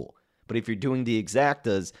 330. Cool. But if you're doing the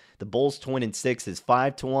exactas, the Bulls to win in 6 is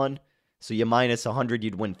 5 to 1. So you minus 100,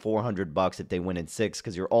 you'd win $400 if they win in 6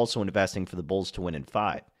 because you're also investing for the Bulls to win in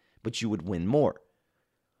 5. But you would win more.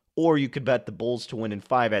 Or you could bet the Bulls to win in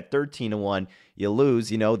 5 at 13 to 1. You lose,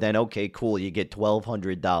 then okay, cool, you get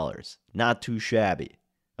 $1,200. Not too shabby,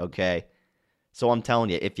 okay? So I'm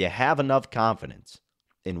telling you, if you have enough confidence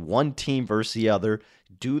in one team versus the other,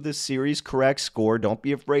 do the series correct score. Don't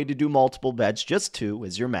be afraid to do multiple bets, just 2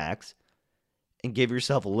 is your max. And give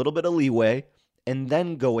yourself a little bit of leeway. And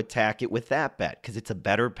then go attack it with that bet because it's a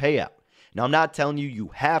better payout. Now, I'm not telling you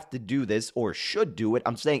have to do this or should do it.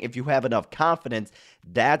 I'm saying if you have enough confidence,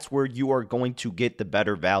 that's where you are going to get the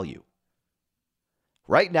better value.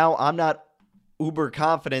 Right now, I'm not uber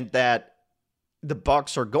confident that the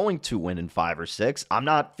Bucks are going to win in 5 or 6. I'm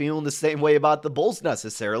not feeling the same way about the Bulls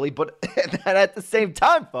necessarily, but at the same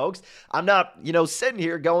time, folks, I'm not, sitting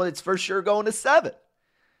here going, it's for sure going to 7.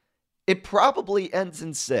 It probably ends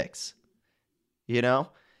in 6.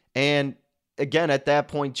 And again, at that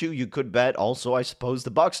point too, you could bet also, I suppose,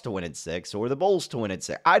 the Bucks to win in 6 or the Bulls to win in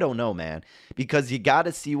 6. I don't know, man, because you got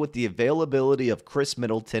to see what the availability of Chris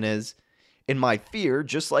Middleton is. And my fear,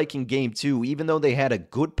 just like in game 2, even though they had a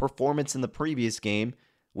good performance in the previous game,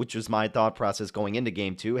 which was my thought process going into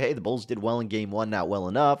game 2, hey, the Bulls did well in game 1, not well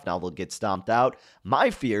enough. Now they'll get stomped out. My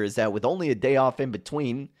fear is that with only a day off in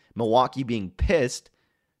between, Milwaukee being pissed,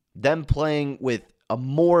 them playing with a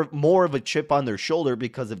more of a chip on their shoulder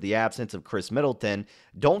because of the absence of Chris Middleton,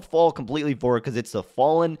 don't fall completely for it because it's the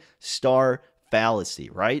fallen star fallacy,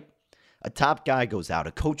 right? A top guy goes out,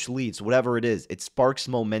 a coach leaves, whatever it is, it sparks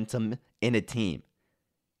momentum in a team.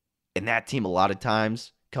 And that team a lot of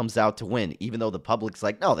times comes out to win, even though the public's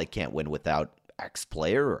like, no, they can't win without X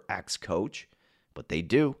player or X coach. But they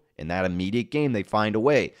do. In that immediate game, they find a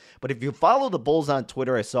way. But if you follow the Bulls on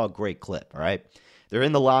Twitter, I saw a great clip, all right? They're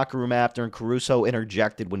in the locker room after, and Caruso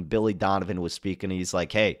interjected when Billy Donovan was speaking. He's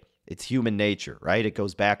like, hey, it's human nature, right? It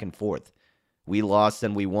goes back and forth. We lost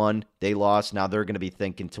and we won. They lost. Now they're going to be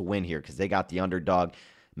thinking to win here because they got the underdog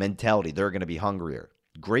mentality. They're going to be hungrier.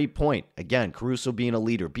 Great point. Again, Caruso being a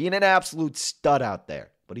leader, being an absolute stud out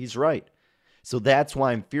there. But he's right. So that's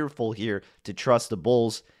why I'm fearful here to trust the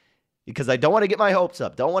Bulls, because I don't want to get my hopes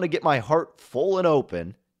up. Don't want to get my heart full and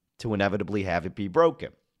open to inevitably have it be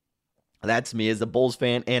broken. That's me as a Bulls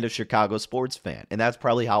fan and a Chicago sports fan. And that's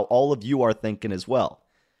probably how all of you are thinking as well.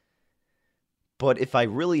 But if I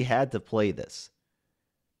really had to play this,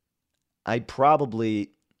 I'd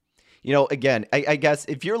probably, again, I guess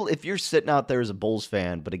if you're sitting out there as a Bulls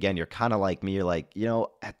fan, but again, you're kind of like me, you're like,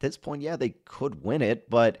 at this point, yeah, they could win it,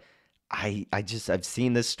 but I've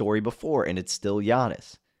seen this story before, and it's still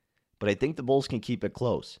Giannis. But I think the Bulls can keep it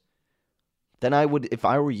close. Then if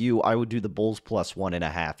I were you, I would do the Bulls plus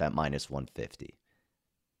 1.5 at -150.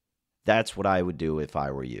 That's what I would do if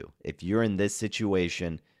I were you. If you're in this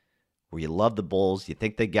situation where you love the Bulls, you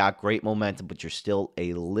think they got great momentum, but you're still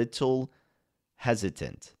a little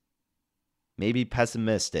hesitant, maybe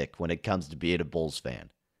pessimistic when it comes to being a Bulls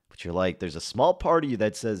fan. But you're like, there's a small part of you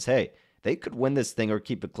that says, hey, they could win this thing or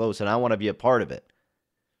keep it close, and I want to be a part of it.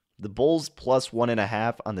 The Bulls plus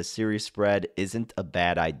 1.5 on the series spread isn't a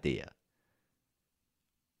bad idea.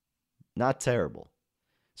 Not terrible.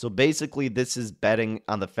 So basically, this is betting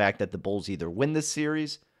on the fact that the Bulls either win this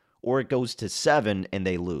series or it goes to 7 and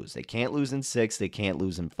they lose. They can't lose in 6. They can't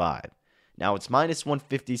lose in 5. Now, it's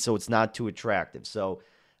 -150, so it's not too attractive. So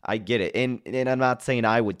I get it. And I'm not saying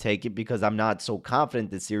I would take it because I'm not so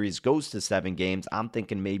confident the series goes to 7 games. I'm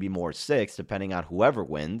thinking maybe more 6, depending on whoever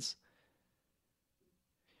wins.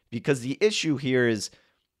 Because the issue here is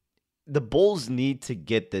the Bulls need to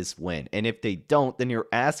get this win. And if they don't, then you're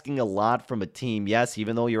asking a lot from a team. Yes,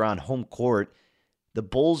 even though you're on home court, the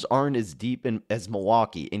Bulls aren't as deep as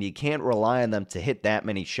Milwaukee, and you can't rely on them to hit that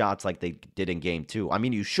many shots like they did in Game 2. I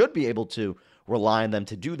mean, you should be able to rely on them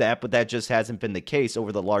to do that, but that just hasn't been the case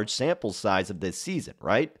over the large sample size of this season,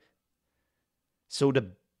 right? So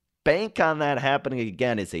to bank on that happening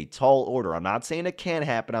again is a tall order. I'm not saying it can't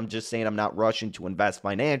happen. I'm just saying I'm not rushing to invest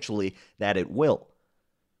financially that it will.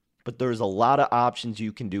 But there's a lot of options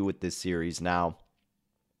you can do with this series now.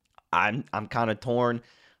 I'm kind of torn.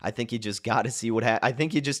 I think you just got to see what happens. I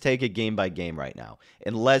think you just take it game by game right now.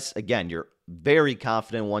 Unless, again, you're very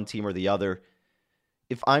confident in one team or the other.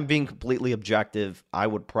 If I'm being completely objective, I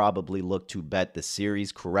would probably look to bet the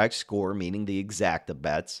series correct score, meaning the exacta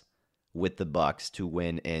bets, with the Bucks to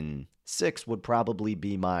win in 6 would probably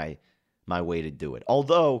be my way to do it.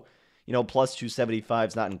 Although, plus 275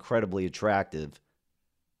 is not incredibly attractive.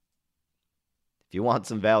 If you want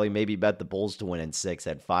some value, maybe bet the Bulls to win in 6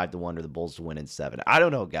 at 5-1 or the Bulls to win in 7. I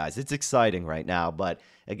don't know, guys. It's exciting right now, but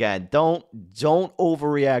again, don't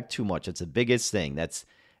overreact too much. It's the biggest thing. It's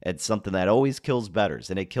something that always kills bettors,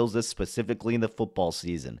 and it kills us specifically in the football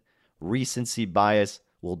season. Recency bias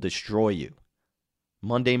will destroy you.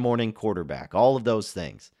 Monday morning quarterback, all of those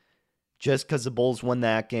things. Just because the Bulls won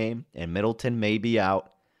that game and Middleton may be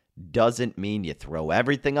out doesn't mean you throw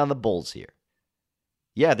everything on the Bulls here.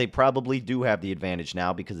 Yeah, they probably do have the advantage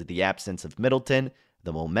now because of the absence of Middleton,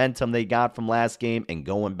 the momentum they got from last game, and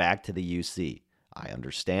going back to the UC. I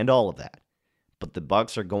understand all of that. But the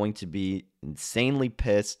Bucks are going to be insanely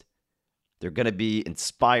pissed. They're going to be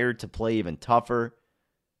inspired to play even tougher.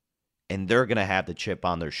 And they're going to have the chip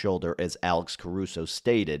on their shoulder, as Alex Caruso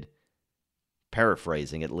stated,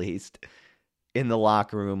 paraphrasing at least, in the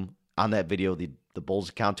locker room on that video the Bulls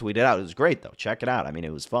account tweeted out. It was great, though. Check it out. I mean,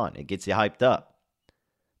 it was fun. It gets you hyped up.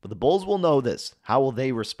 But the Bulls will know this. How will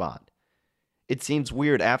they respond? It seems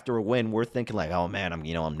weird after a win. We're thinking like, oh man,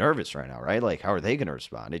 I'm nervous right now, right? Like, how are they going to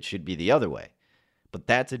respond? It should be the other way. But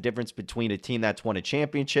that's a difference between a team that's won a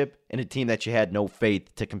championship and a team that you had no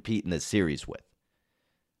faith to compete in this series with.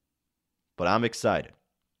 But I'm excited.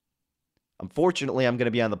 Unfortunately, I'm going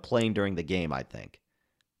to be on the plane during the game, I think.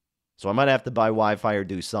 So I might have to buy Wi-Fi or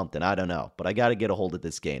do something. I don't know. But I got to get a hold of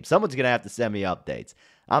this game. Someone's going to have to send me updates.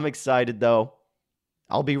 I'm excited, though.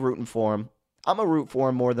 I'll be rooting for him. I'm a root for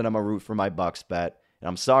him more than I'm a root for my Bucks bet. And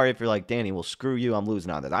I'm sorry if you're like, Danny, well, screw you. I'm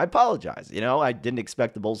losing on this. I apologize. I didn't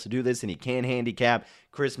expect the Bulls to do this, and he can't handicap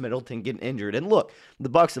Chris Middleton getting injured. And look, the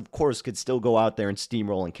Bucks, of course, could still go out there and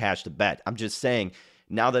steamroll and cash the bet. I'm just saying,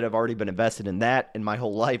 now that I've already been invested in that, and my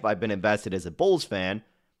whole life I've been invested as a Bulls fan,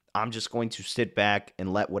 I'm just going to sit back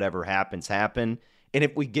and let whatever happens happen. And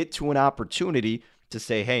if we get to an opportunity to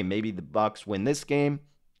say, hey, maybe the Bucks win this game,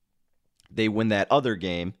 they win that other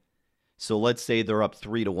game. So let's say they're up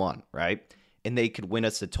 3-1, right? And they could win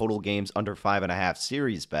us the total games under 5.5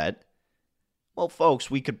 series bet. Well,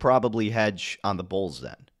 folks, we could probably hedge on the Bulls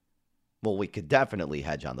then. Well, we could definitely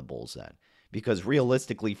hedge on the Bulls then. Because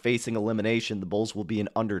realistically, facing elimination, the Bulls will be an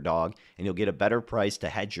underdog, and you'll get a better price to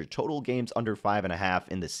hedge your total games under 5.5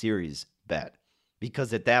 in the series bet.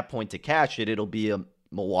 because at that point to cash it, it'll be a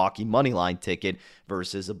Milwaukee moneyline ticket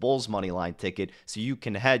versus a Bulls moneyline ticket. So you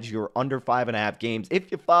can hedge your under 5.5 games if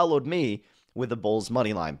you followed me with a Bulls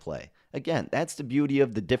moneyline play. Again, that's the beauty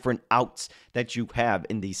of the different outs that you have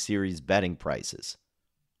in these series betting prices.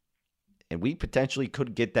 And we potentially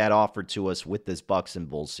could get that offered to us with this Bucks and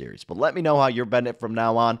Bulls series. But let me know how you're betting it from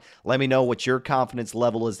now on. Let me know what your confidence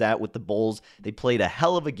level is at with the Bulls. They played a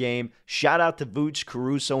hell of a game. Shout out to Vooch,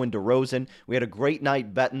 Caruso, and DeRozan. We had a great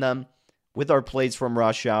night betting them with our plays from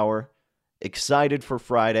Rush Hour. Excited for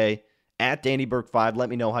Friday. At Danny Burke 5, let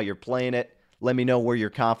me know how you're playing it. Let me know where your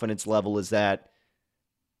confidence level is at.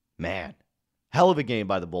 Man, hell of a game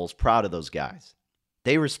by the Bulls. Proud of those guys.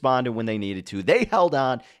 They responded when they needed to. They held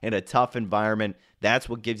on in a tough environment. That's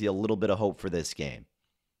what gives you a little bit of hope for this game.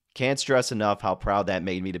 Can't stress enough how proud that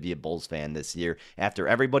made me to be a Bulls fan this year after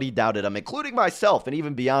everybody doubted them, including myself, and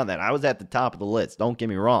even beyond that. I was at the top of the list, don't get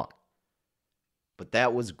me wrong. But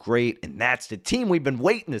that was great, and that's the team we've been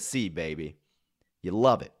waiting to see, baby. You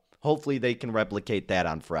love it. Hopefully they can replicate that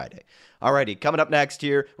on Friday. Alrighty, coming up next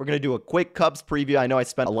here, we're going to do a quick Cubs preview. I know I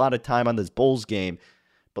spent a lot of time on this Bulls game,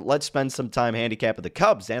 but let's spend some time handicapping the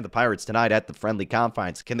Cubs and the Pirates tonight at the friendly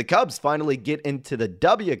confines. Can the Cubs finally get into the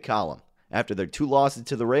W column after their 2 losses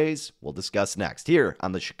to the Rays? We'll discuss next here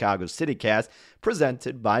on the Chicago City Cast,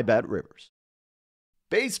 presented by BetRivers.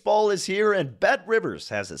 Baseball is here, and BetRivers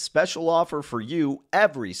has a special offer for you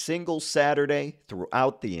every single Saturday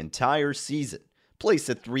throughout the entire season. Place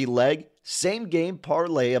a 3-leg, same-game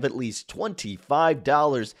parlay of at least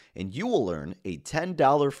 $25, and you will earn a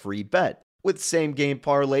 $10 free bet. With same-game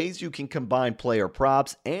parlays, you can combine player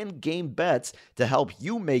props and game bets to help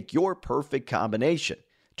you make your perfect combination.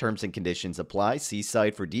 Terms and conditions apply. See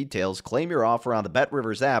site for details. Claim your offer on the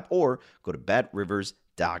BetRivers app or go to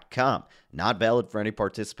BetRivers.com. Not valid for any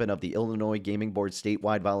participant of the Illinois Gaming Board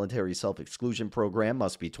statewide voluntary self-exclusion program.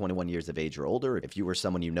 Must be 21 years of age or older. If you or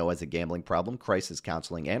someone you know has a gambling problem, crisis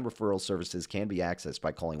counseling and referral services can be accessed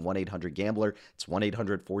by calling 1-800-GAMBLER. It's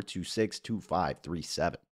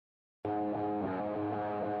 1-800-426-2537.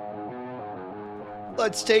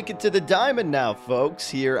 Let's take it to the diamond now, folks,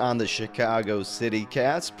 here on the Chicago City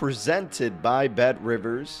Cast, presented by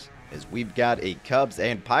BetRivers, as we've got a Cubs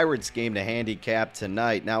and Pirates game to handicap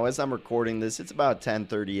tonight. Now, as I'm recording this, it's about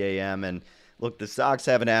 10:30 a.m., and look, the Sox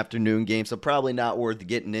have an afternoon game, so probably not worth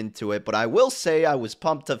getting into it, but I will say I was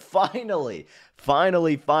pumped to finally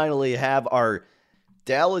have our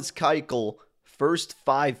Dallas Keuchel first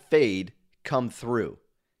 5 fade come through.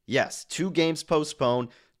 Yes, 2 games postponed.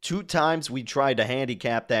 2 times we tried to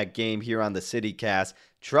handicap that game here on the CityCast.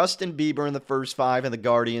 Trusting Bieber in the first 5 and the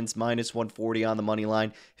Guardians, minus 140 on the money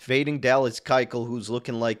line. Fading Dallas Keuchel, who's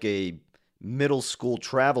looking like a middle school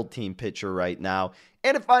travel team pitcher right now.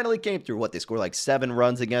 And it finally came through. They scored like 7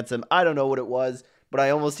 runs against him. I don't know what it was, but I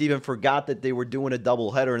almost even forgot that they were doing a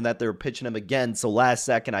doubleheader and that they were pitching him again. So last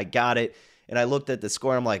second I got it. And I looked at the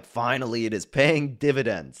score, and I'm like, finally, it is paying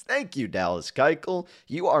dividends. Thank you, Dallas Keuchel.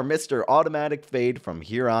 You are Mr. Automatic Fade from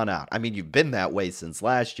here on out. I mean, you've been that way since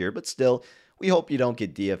last year, but still, we hope you don't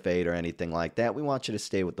get DFA'd or anything like that. We want you to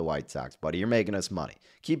stay with the White Sox, buddy. You're making us money.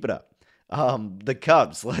 Keep it up. The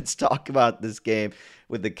Cubs. Let's talk about this game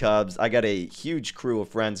with the Cubs. I got a huge crew of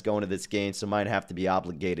friends going to this game, so might have to be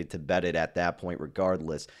obligated to bet it at that point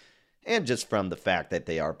regardless. And just from the fact that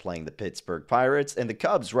they are playing the Pittsburgh Pirates, and the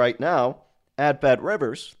Cubs right now, at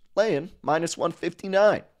BetRivers, laying minus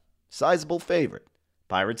 159. Sizable favorite.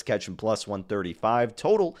 Pirates catching plus 135.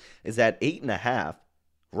 Total is at 8.5.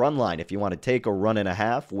 Run line, if you want to take a run and a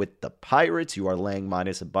half with the Pirates, you are laying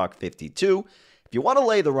minus $1.52. If you want to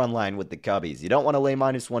lay the run line with the Cubbies, you don't want to lay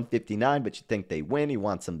minus 159, but you think they win, you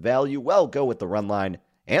want some value, well, go with the run line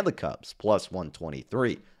and the Cubs, plus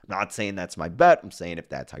 123. I'm not saying that's my bet. I'm saying if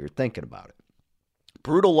that's how you're thinking about it.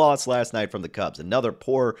 Brutal loss last night from the Cubs. Another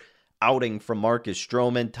poor outing from Marcus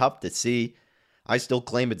Stroman. Tough to see. I still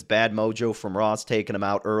claim it's bad mojo from Ross taking him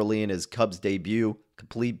out early in his Cubs debut.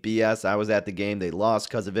 Complete BS. I was at the game. They lost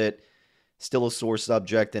because of it. Still a sore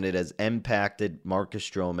subject, and it has impacted Marcus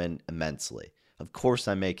Stroman immensely. Of course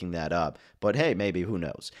I'm making that up, but hey, maybe, who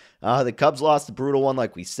knows. The Cubs lost a brutal one,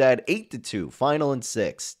 like we said, 8-2, final in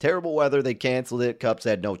 6. Terrible weather. They canceled it. Cubs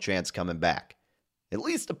had no chance coming back. At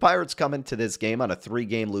least the Pirates come into this game on a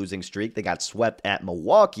 3-game losing streak. They got swept at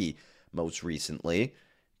Milwaukee most recently.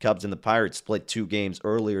 Cubs and the Pirates split 2 games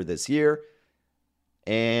earlier this year.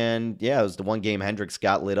 And yeah, it was the one game Hendricks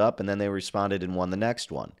got lit up, and then they responded and won the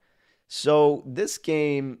next one. So this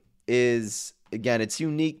game is, again, it's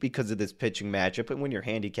unique because of this pitching matchup. And when you're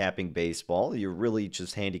handicapping baseball, you're really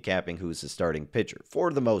just handicapping who's the starting pitcher.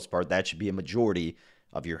 For the most part, that should be a majority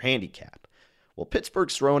of your handicap. Well,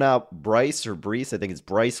 Pittsburgh's thrown out Bryce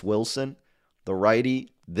Wilson, the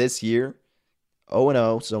righty, this year.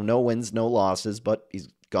 0-0, so no wins, no losses, but he's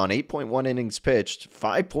gone 8.1 innings pitched,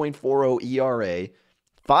 5.40 ERA,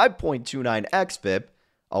 5.29 xFIP,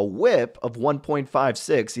 a whip of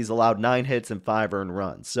 1.56. He's allowed 9 hits and 5 earned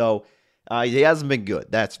runs. So he hasn't been good,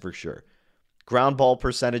 that's for sure. Ground ball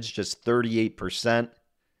percentage, just 38%.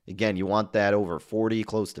 Again, you want that over 40,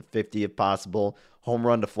 close to 50 if possible. Home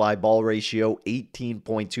run to fly ball ratio,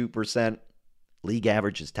 18.2%. League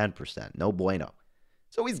average is 10%. No bueno.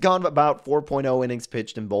 So he's gone about 4.0 innings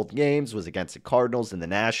pitched in both games, was against the Cardinals and the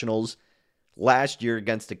Nationals. Last year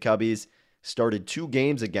against the Cubbies, started 2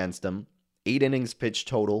 games against them, 8 innings pitched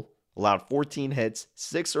total, allowed 14 hits,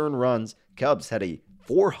 6 earned runs. Cubs had a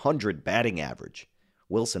 .400 batting average.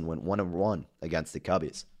 Wilson went 1-1 against the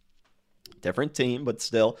Cubbies. Different team, but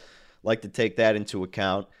still like to take that into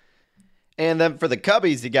account. And then for the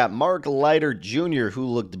Cubbies, you got Mark Leiter Jr., who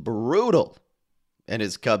looked brutal in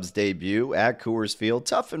his Cubs debut at Coors Field.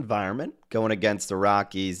 Tough environment going against the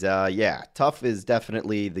Rockies. Tough is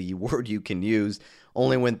definitely the word you can use.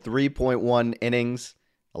 Only went 3.1 innings,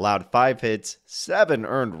 allowed 5 hits, 7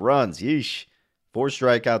 earned runs. Yeesh. 4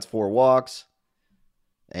 strikeouts, 4 walks.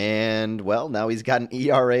 And, well, now he's got an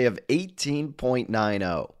ERA of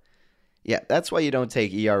 18.90. Yeah, that's why you don't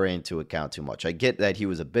take ERA into account too much. I get that he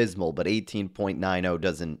was abysmal, but 18.90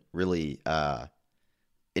 doesn't really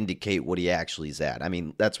indicate what he actually is at. I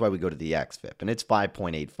mean, that's why we go to the xFIP, and it's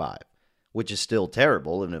 5.85, which is still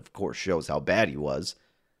terrible, and of course shows how bad he was.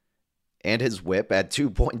 And his whip at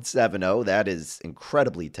 2.70, that is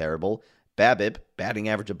incredibly terrible. BABIP, batting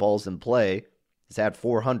average of balls in play, is at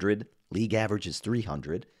 400. League average is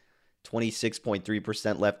 300.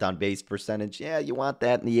 26.3% left on base percentage. Yeah, you want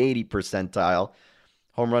that in the 80 percentile.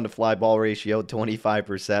 Home run to fly ball ratio,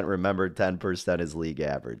 25%. Remember, 10% is league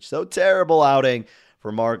average. So terrible outing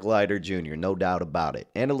for Mark Leiter Jr., no doubt about it.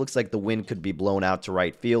 And it looks like the wind could be blown out to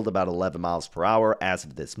right field about 11 miles per hour as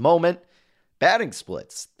of this moment. Batting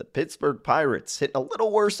splits. The Pittsburgh Pirates hitting a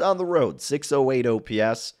little worse on the road, 608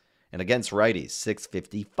 OPS. And against righties,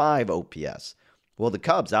 655 OPS. Well, the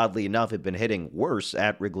Cubs, oddly enough, have been hitting worse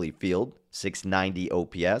at Wrigley Field, 690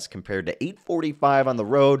 OPS compared to 845 on the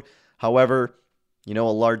road. However, a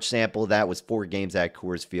large sample of that was 4 games at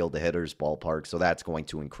Coors Field, the hitter's ballpark, so that's going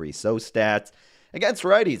to increase those stats. Against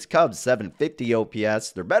righties, Cubs, 750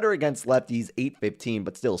 OPS. They're better against lefties, 815,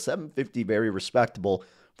 but still 750, very respectable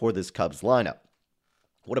for this Cubs lineup.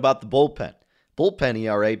 What about the bullpen? Bullpen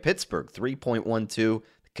ERA, Pittsburgh, 3.12.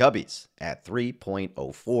 The Cubbies at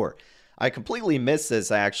 3.04. I completely missed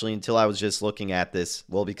this, actually, until I was just looking at this.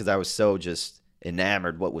 Well, because I was so just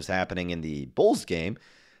enamored what was happening in the Bulls game.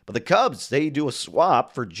 But the Cubs, they do a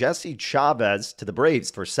swap for Jesse Chavez to the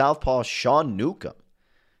Braves for southpaw Sean Newcomb.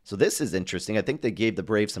 So this is interesting. I think they gave the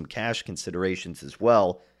Braves some cash considerations as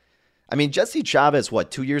well. I mean, Jesse Chavez,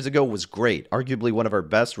 2 years ago was great. Arguably one of our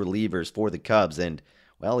best relievers for the Cubs. And,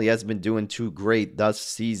 well, he hasn't been doing too great this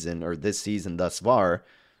season thus far.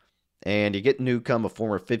 And you get Newcomb, a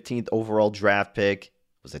former 15th overall draft pick,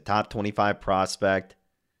 was a top 25 prospect.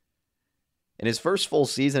 In his first full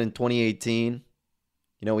season in 2018,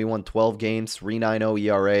 he won 12 games, 3.90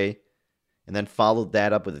 ERA, and then followed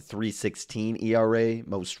that up with a 3.16 ERA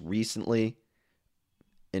most recently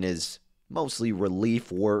in his mostly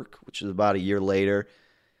relief work, which is about a year later.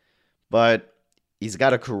 But he's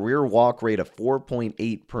got a career walk rate of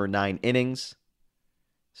 4.8 per 9 innings,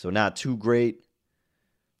 so not too great.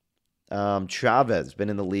 Chavez been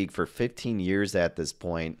in the league for 15 years at this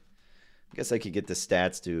point. I guess I could get the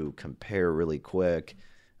stats to compare really quick.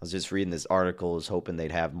 I was just reading this article, was hoping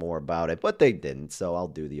they'd have more about it, but they didn't, so I'll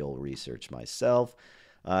do the old research myself.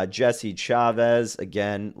 Jesse Chavez,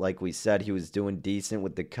 again, like we said, he was doing decent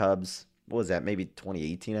with the Cubs. What was that, maybe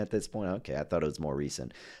 2018 at this point? Okay, I thought it was more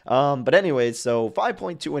recent. But anyways, so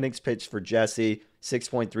 5.2 innings pitched for Jesse,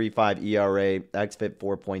 6.35 ERA, xFIP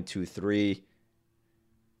 4.23.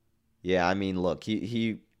 Yeah, I mean, look,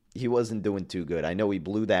 he wasn't doing too good. I know he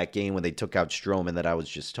blew that game when they took out Stroman that I was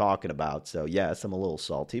just talking about. So, yes, I'm a little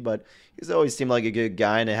salty, but he's always seemed like a good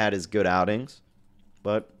guy and had his good outings.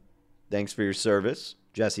 But thanks for your service,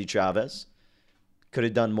 Jesse Chavez. Could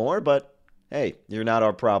have done more, but hey, you're not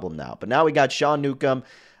our problem now. But now we got Sean Newcomb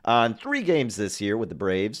on 3 games this year with the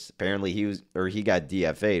Braves. Apparently he got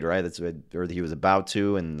DFA'd, right? Or he was about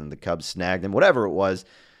to, and then the Cubs snagged him, whatever it was.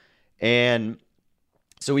 And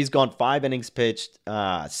so he's gone 5 innings pitched,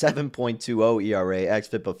 7.20 ERA,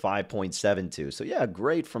 xFIP of 5.72. So yeah,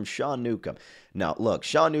 great from Sean Newcomb. Now, look,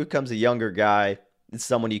 Sean Newcomb's a younger guy. It's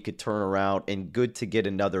someone you could turn around, and good to get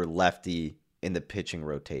another lefty in the pitching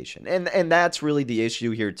rotation. And that's really the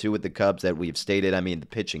issue here too with the Cubs that we've stated. I mean, the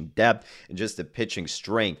pitching depth and just the pitching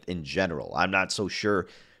strength in general. I'm not so sure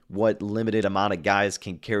what limited amount of guys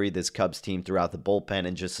can carry this Cubs team throughout the bullpen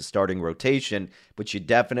and just the starting rotation, but you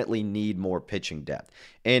definitely need more pitching depth.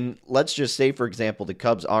 And let's just say, for example, the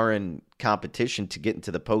Cubs are in competition to get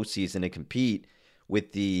into the postseason and compete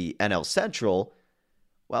with the NL Central.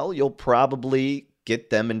 Well, you'll probably get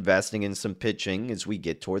them investing in some pitching as we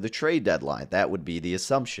get toward the trade deadline. That would be the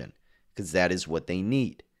assumption, because that is what they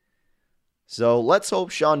need. So let's hope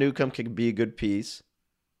Sean Newcomb can be a good piece.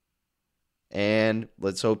 And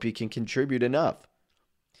let's hope he can contribute enough.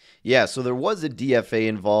 Yeah, so there was a DFA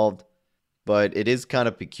involved, but it is kind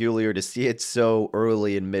of peculiar to see it so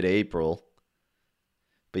early in mid-April.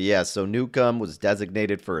 But yeah, so Newcomb was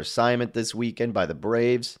designated for assignment this weekend by the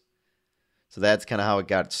Braves. So that's kind of how it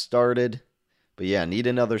got started. But yeah, need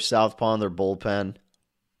another southpaw in their bullpen.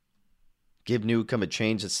 Give Newcomb a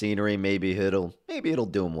change of scenery. Maybe it'll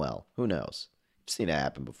do him well. Who knows? I've seen it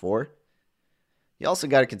happen before. You also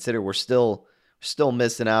got to consider we're still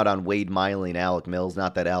missing out on Wade Miley and Alec Mills.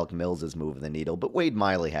 Not that Alec Mills is moving the needle, but Wade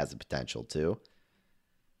Miley has the potential too.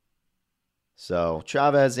 So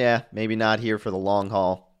Chavez, yeah, maybe not here for the long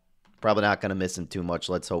haul. Probably not going to miss him too much.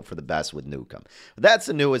 Let's hope for the best with Newcomb. But that's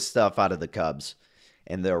the newest stuff out of the Cubs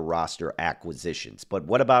and their roster acquisitions. But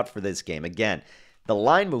what about for this game? Again, the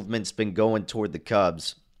line movement's been going toward the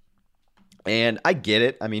Cubs. And I get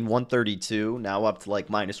it. I mean, 132, now up to like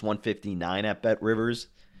minus 159 at Bet Rivers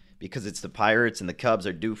because it's the Pirates and the Cubs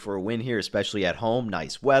are due for a win here, especially at home.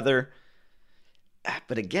 Nice weather.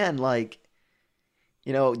 But again, like,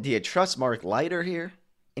 you know, do you trust Mark Leiter here?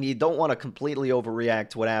 And you don't want to completely overreact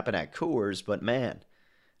to what happened at Coors, but man,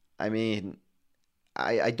 I mean,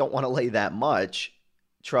 I don't want to lay that much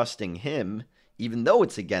trusting him, even though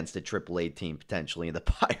it's against a AAA team potentially in the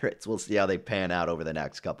Pirates. We'll see how they pan out over the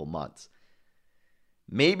next couple months.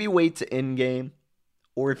 Maybe wait to in-game,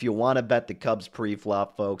 or if you want to bet the Cubs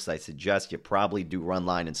pre-flop, folks, I suggest you probably do run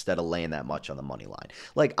line instead of laying that much on the money line.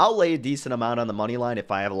 Like, I'll lay a decent amount on the money line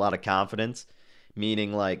if I have a lot of confidence,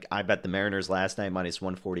 meaning, like, I bet the Mariners last night minus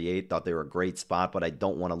 148, thought they were a great spot, but I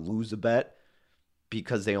don't want to lose a bet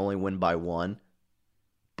because they only win by one.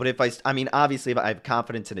 But if obviously, if I have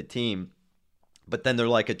confidence in a team, but then they're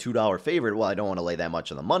like a $2 favorite, well, I don't want to lay that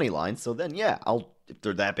much on the money line, so then, yeah, if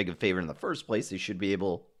they're that big a favorite in the first place, they should be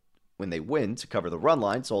able, when they win, to cover the run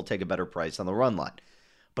line, so I'll take a better price on the run line.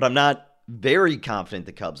 But I'm not very confident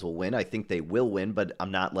the Cubs will win. I think they will win, but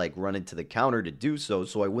I'm not like running to the counter to do so,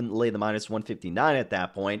 so I wouldn't lay the minus 159 at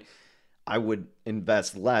that point. I would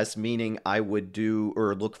invest less, meaning I would do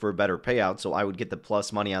or look for a better payout, so I would get the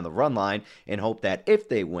plus money on the run line and hope that if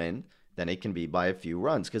they win, then it can be by a few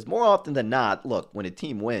runs. Because more often than not, look, when a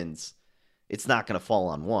team wins, it's not going to fall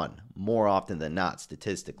on one. More often than not,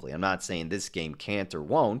 statistically. I'm not saying this game can't or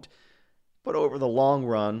won't, but over the long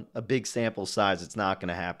run, a big sample size, it's not going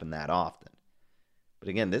to happen that often. But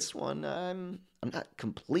again, this one, I'm not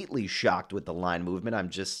completely shocked with the line movement. I'm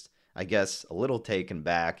just, I guess, a little taken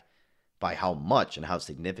back by how much and how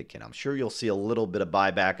significant. I'm sure you'll see a little bit of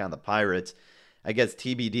buyback on the Pirates. I guess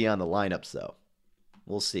TBD on the lineups, though.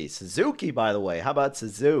 We'll see. Suzuki, by the way. How about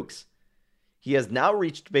Suzukes? He has now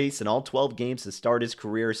reached base in all 12 games to start his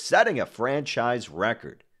career, setting a franchise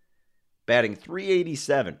record. Batting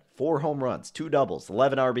 .387, 4 home runs, 2 doubles,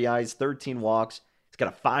 11 RBIs, 13 walks. He's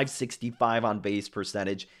got a .565 on base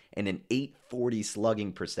percentage and an .840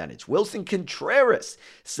 slugging percentage. Wilson Contreras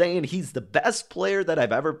saying he's the best player that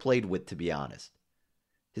I've ever played with, to be honest.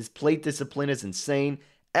 His plate discipline is insane.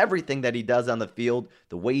 Everything that he does on the field,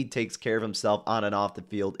 the way he takes care of himself on and off the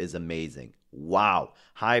field is amazing. Wow.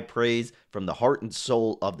 High praise from the heart and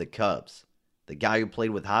soul of the Cubs. The guy who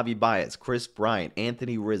played with Javi Baez, Chris Bryant,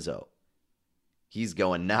 Anthony Rizzo. He's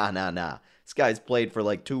going, nah. This guy's played for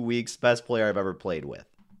like 2 weeks. Best player I've ever played with.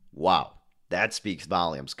 Wow. That speaks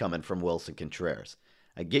volumes coming from Wilson Contreras.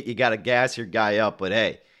 I get you got to gas your guy up, but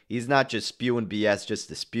hey, he's not just spewing BS just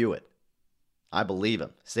to spew it. I believe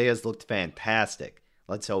him. Seiya's looked fantastic.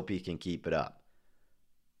 Let's hope he can keep it up.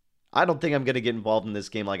 I don't think I'm going to get involved in this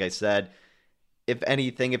game, like I said. If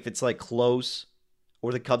anything, if it's like close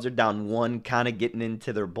or the Cubs are down 1, kind of getting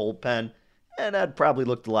into their bullpen, and I'd probably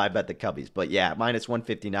look to live bet the Cubbies. But yeah, minus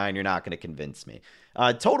 159, you're not going to convince me.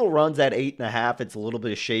 Total runs at 8.5. It's a little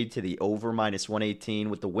bit of shade to the over, minus 118.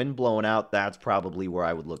 With the wind blowing out, that's probably where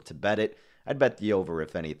I would look to bet it. I'd bet the over,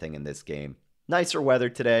 if anything, in this game. Nicer weather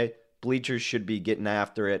today. Bleachers should be getting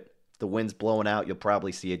after it. If the wind's blowing out, you'll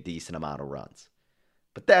probably see a decent amount of runs.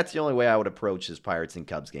 But that's the only way I would approach this Pirates and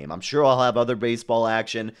Cubs game. I'm sure I'll have other baseball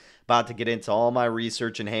action. About to get into all my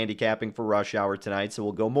research and handicapping for rush hour tonight, so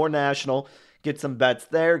we'll go more national. Get some bets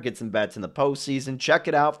there. Get some bets in the postseason. Check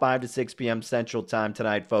it out, 5 to 6 p.m. Central Time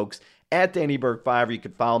tonight, folks. At Danny Burke5. You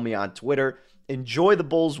can follow me on Twitter. Enjoy the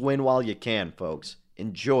Bulls win while you can, folks.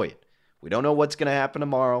 Enjoy it. We don't know what's going to happen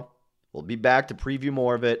tomorrow. We'll be back to preview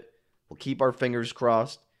more of it. We'll keep our fingers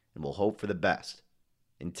crossed, and we'll hope for the best.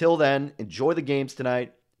 Until then, enjoy the games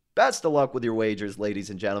tonight. Best of luck with your wagers, ladies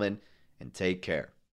and gentlemen, and take care.